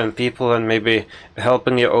different people, and maybe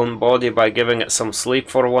helping your own body by giving it some sleep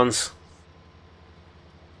for once.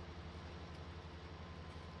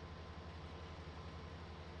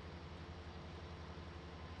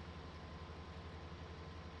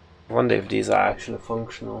 I wonder if these are actually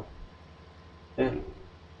functional. Yeah.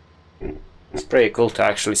 It's pretty cool to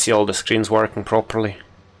actually see all the screens working properly.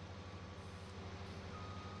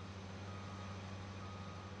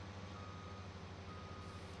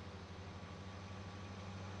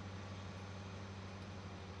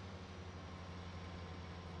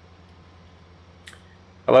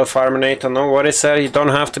 Hello Farminator, no worries sir, you don't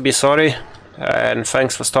have to be sorry, and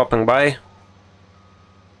thanks for stopping by.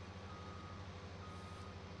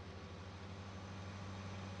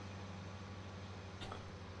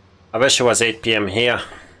 I wish it was 8 PM here.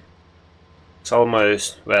 It's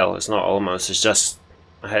almost, well, it's not almost, it's just,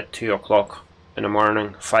 I had 2 o'clock in the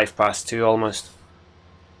morning, 2:05 almost.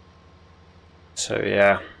 So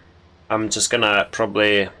yeah, I'm just gonna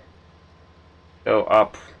probably go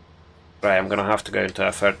up. Right, I'm gonna have to go into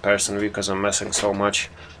a third person view because I'm missing so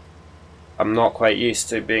much. I'm not quite used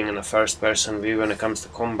to being in a first person view when it comes to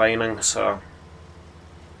combining, so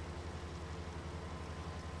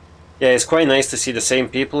yeah, it's quite nice to see the same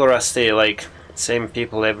people, Rusty, like same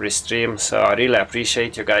people every stream, so I really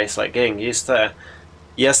appreciate you guys like getting used to it.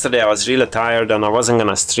 Yesterday I was really tired and I wasn't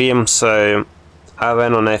gonna stream, so I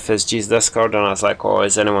went on FSG's Discord and I was like, oh,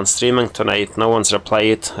 is anyone streaming tonight? No one's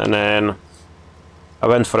replied, and then I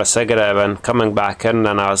went for a cigarette and coming back in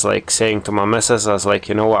and I was like saying to my missus, I was like,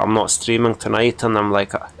 you know what, I'm not streaming tonight, and I'm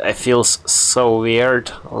like, it feels so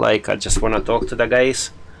weird, like I just want to talk to the guys.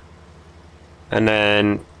 And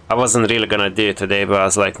then I wasn't really gonna do it today, but I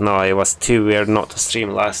was like, no, it was too weird not to stream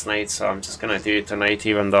last night, so I'm just gonna do it tonight,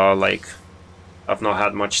 even though like I've not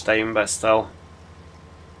had much time, but still.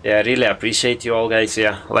 Yeah, I really appreciate you all guys,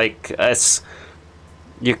 yeah, like it's,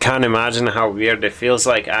 you can't imagine how weird it feels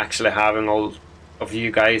like actually having all of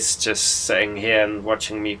you guys just sitting here and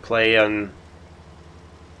watching me play, and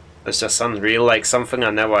it's just unreal, like something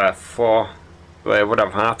I never thought would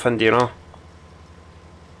have happened, you know.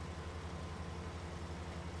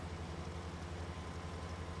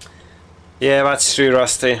 Yeah, that's true,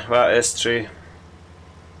 Rusty, that is true.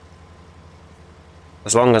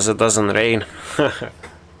 As long as it doesn't rain.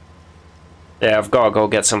 Yeah, I've got to go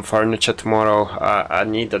get some furniture tomorrow. I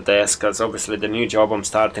need a desk, because obviously the new job I'm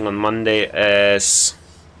starting on Monday is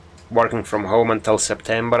working from home until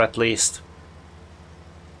September at least.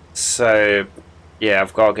 So yeah,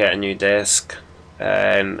 I've got to get a new desk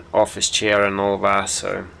and office chair and all that,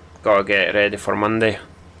 so got to get ready for Monday.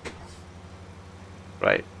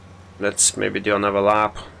 Right, let's maybe do another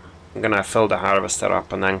lap. I'm gonna fill the harvester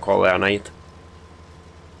up and then call it a night.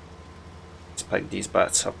 Let's pick these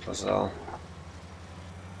bats up as well.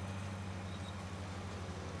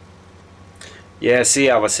 Yeah, see,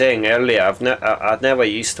 I was saying earlier, I'd never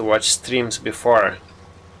used to watch streams before,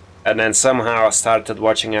 and then somehow I started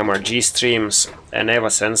watching MRG streams, and ever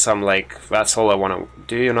since I'm like, that's all I want to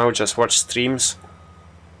do, you know, just watch streams.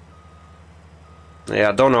 Yeah,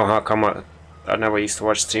 I don't know how come I never used to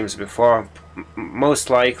watch streams before. Most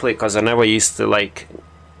likely because I never used to like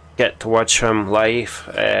get to watch them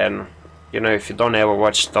live, and you know, if you don't ever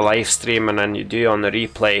watch the live stream and then you do on the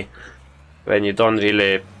replay, when you don't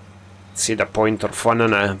really see the point or fun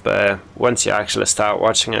in it, but once you actually start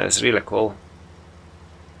watching it, it's really cool.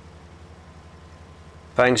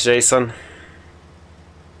 Thanks, Jason.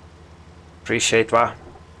 Appreciate that.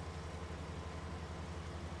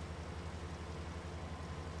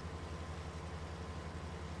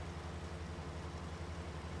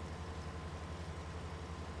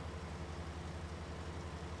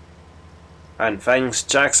 And thanks,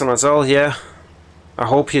 Jackson, as well. Yeah, I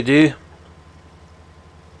hope you do.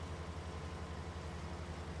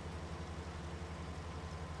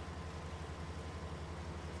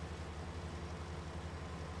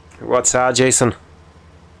 What's that, Jason?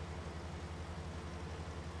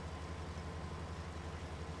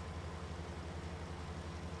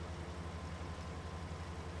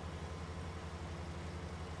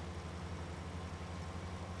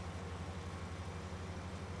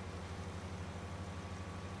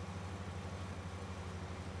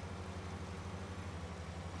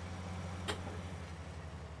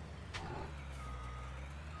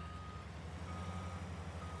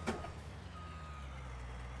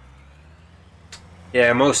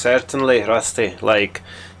 Yeah, most certainly, Rusty. Like,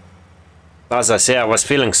 as I say, I was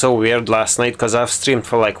feeling so weird last night because I've streamed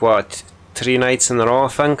for like, what, 3 nights in a row, I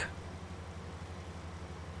think?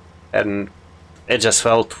 And it just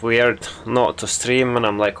felt weird not to stream, and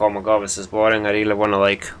I'm like, oh my god, this is boring, I really want to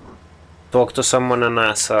like talk to someone and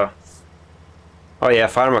that, so... Oh yeah,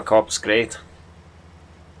 Pharmacop's great.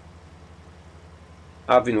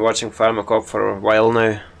 I've been watching Pharmacop for a while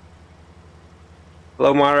now.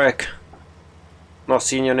 Hello, Marek. Not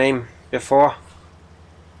seen your name before.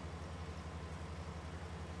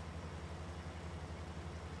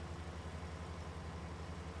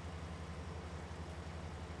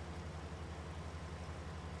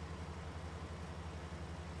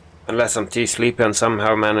 Unless I'm too sleepy and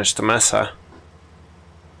somehow managed to miss her.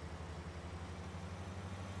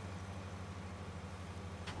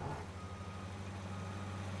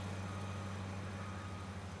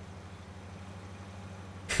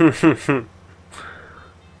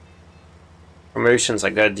 Promotions are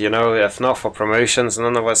good, you know. If not for promotions,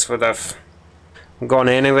 none of us would have gone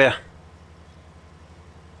anywhere.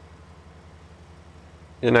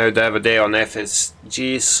 You know, the other day on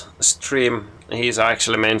FSG's stream, he's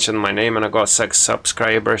actually mentioned my name and I got 6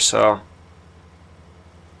 subscribers, so...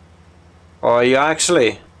 Oh, you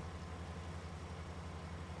actually?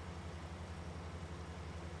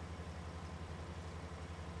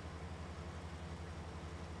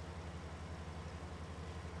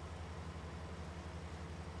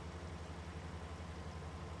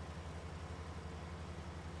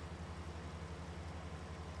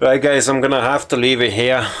 Right guys, I'm gonna have to leave it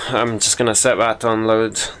here. I'm just gonna set that to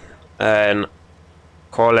unload and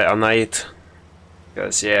call it a night.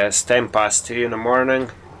 Because yeah, it's 2:10 in the morning.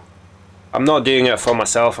 I'm not doing it for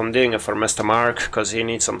myself, I'm doing it for Mr. Mark because he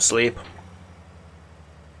needs some sleep.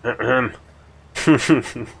 Right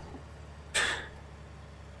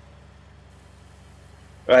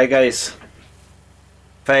guys,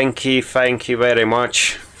 thank you very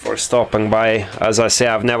much for stopping by. As I say,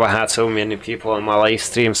 I've never had so many people on my live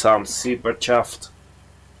stream, so I'm super chuffed.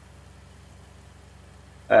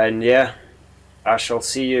 And yeah, I shall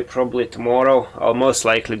see you probably tomorrow. I'll most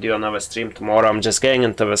likely do another stream tomorrow. I'm just getting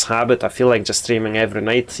into this habit. I feel like just streaming every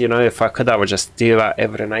night, you know. If I could, I would just do that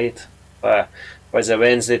every night. But it's a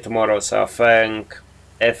Wednesday tomorrow, so I think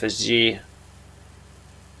FSG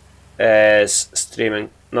is streaming.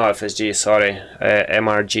 No, FSG, sorry,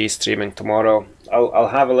 MRG streaming tomorrow. I'll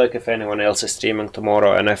have a look if anyone else is streaming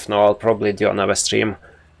tomorrow, and if not, I'll probably do another stream.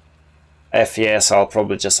 If yes, I'll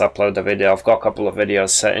probably just upload a video. I've got a couple of videos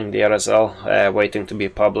sitting there as well, waiting to be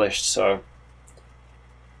published, so...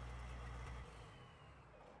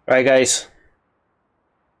 Right guys,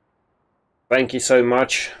 thank you so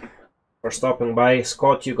much for stopping by.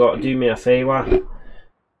 Scott, you got to do me a favour.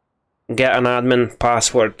 Get an admin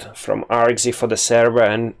password from Argsy for the server,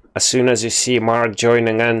 and as soon as you see Mark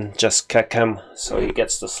joining in, just kick him so he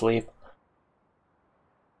gets to sleep.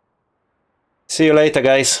 See you later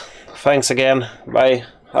guys. Thanks again. Bye.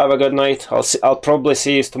 Have a good night. I'll probably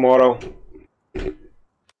see you tomorrow.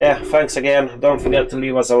 Yeah, thanks again. Don't forget to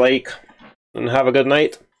leave us a like. And have a good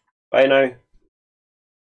night. Bye now.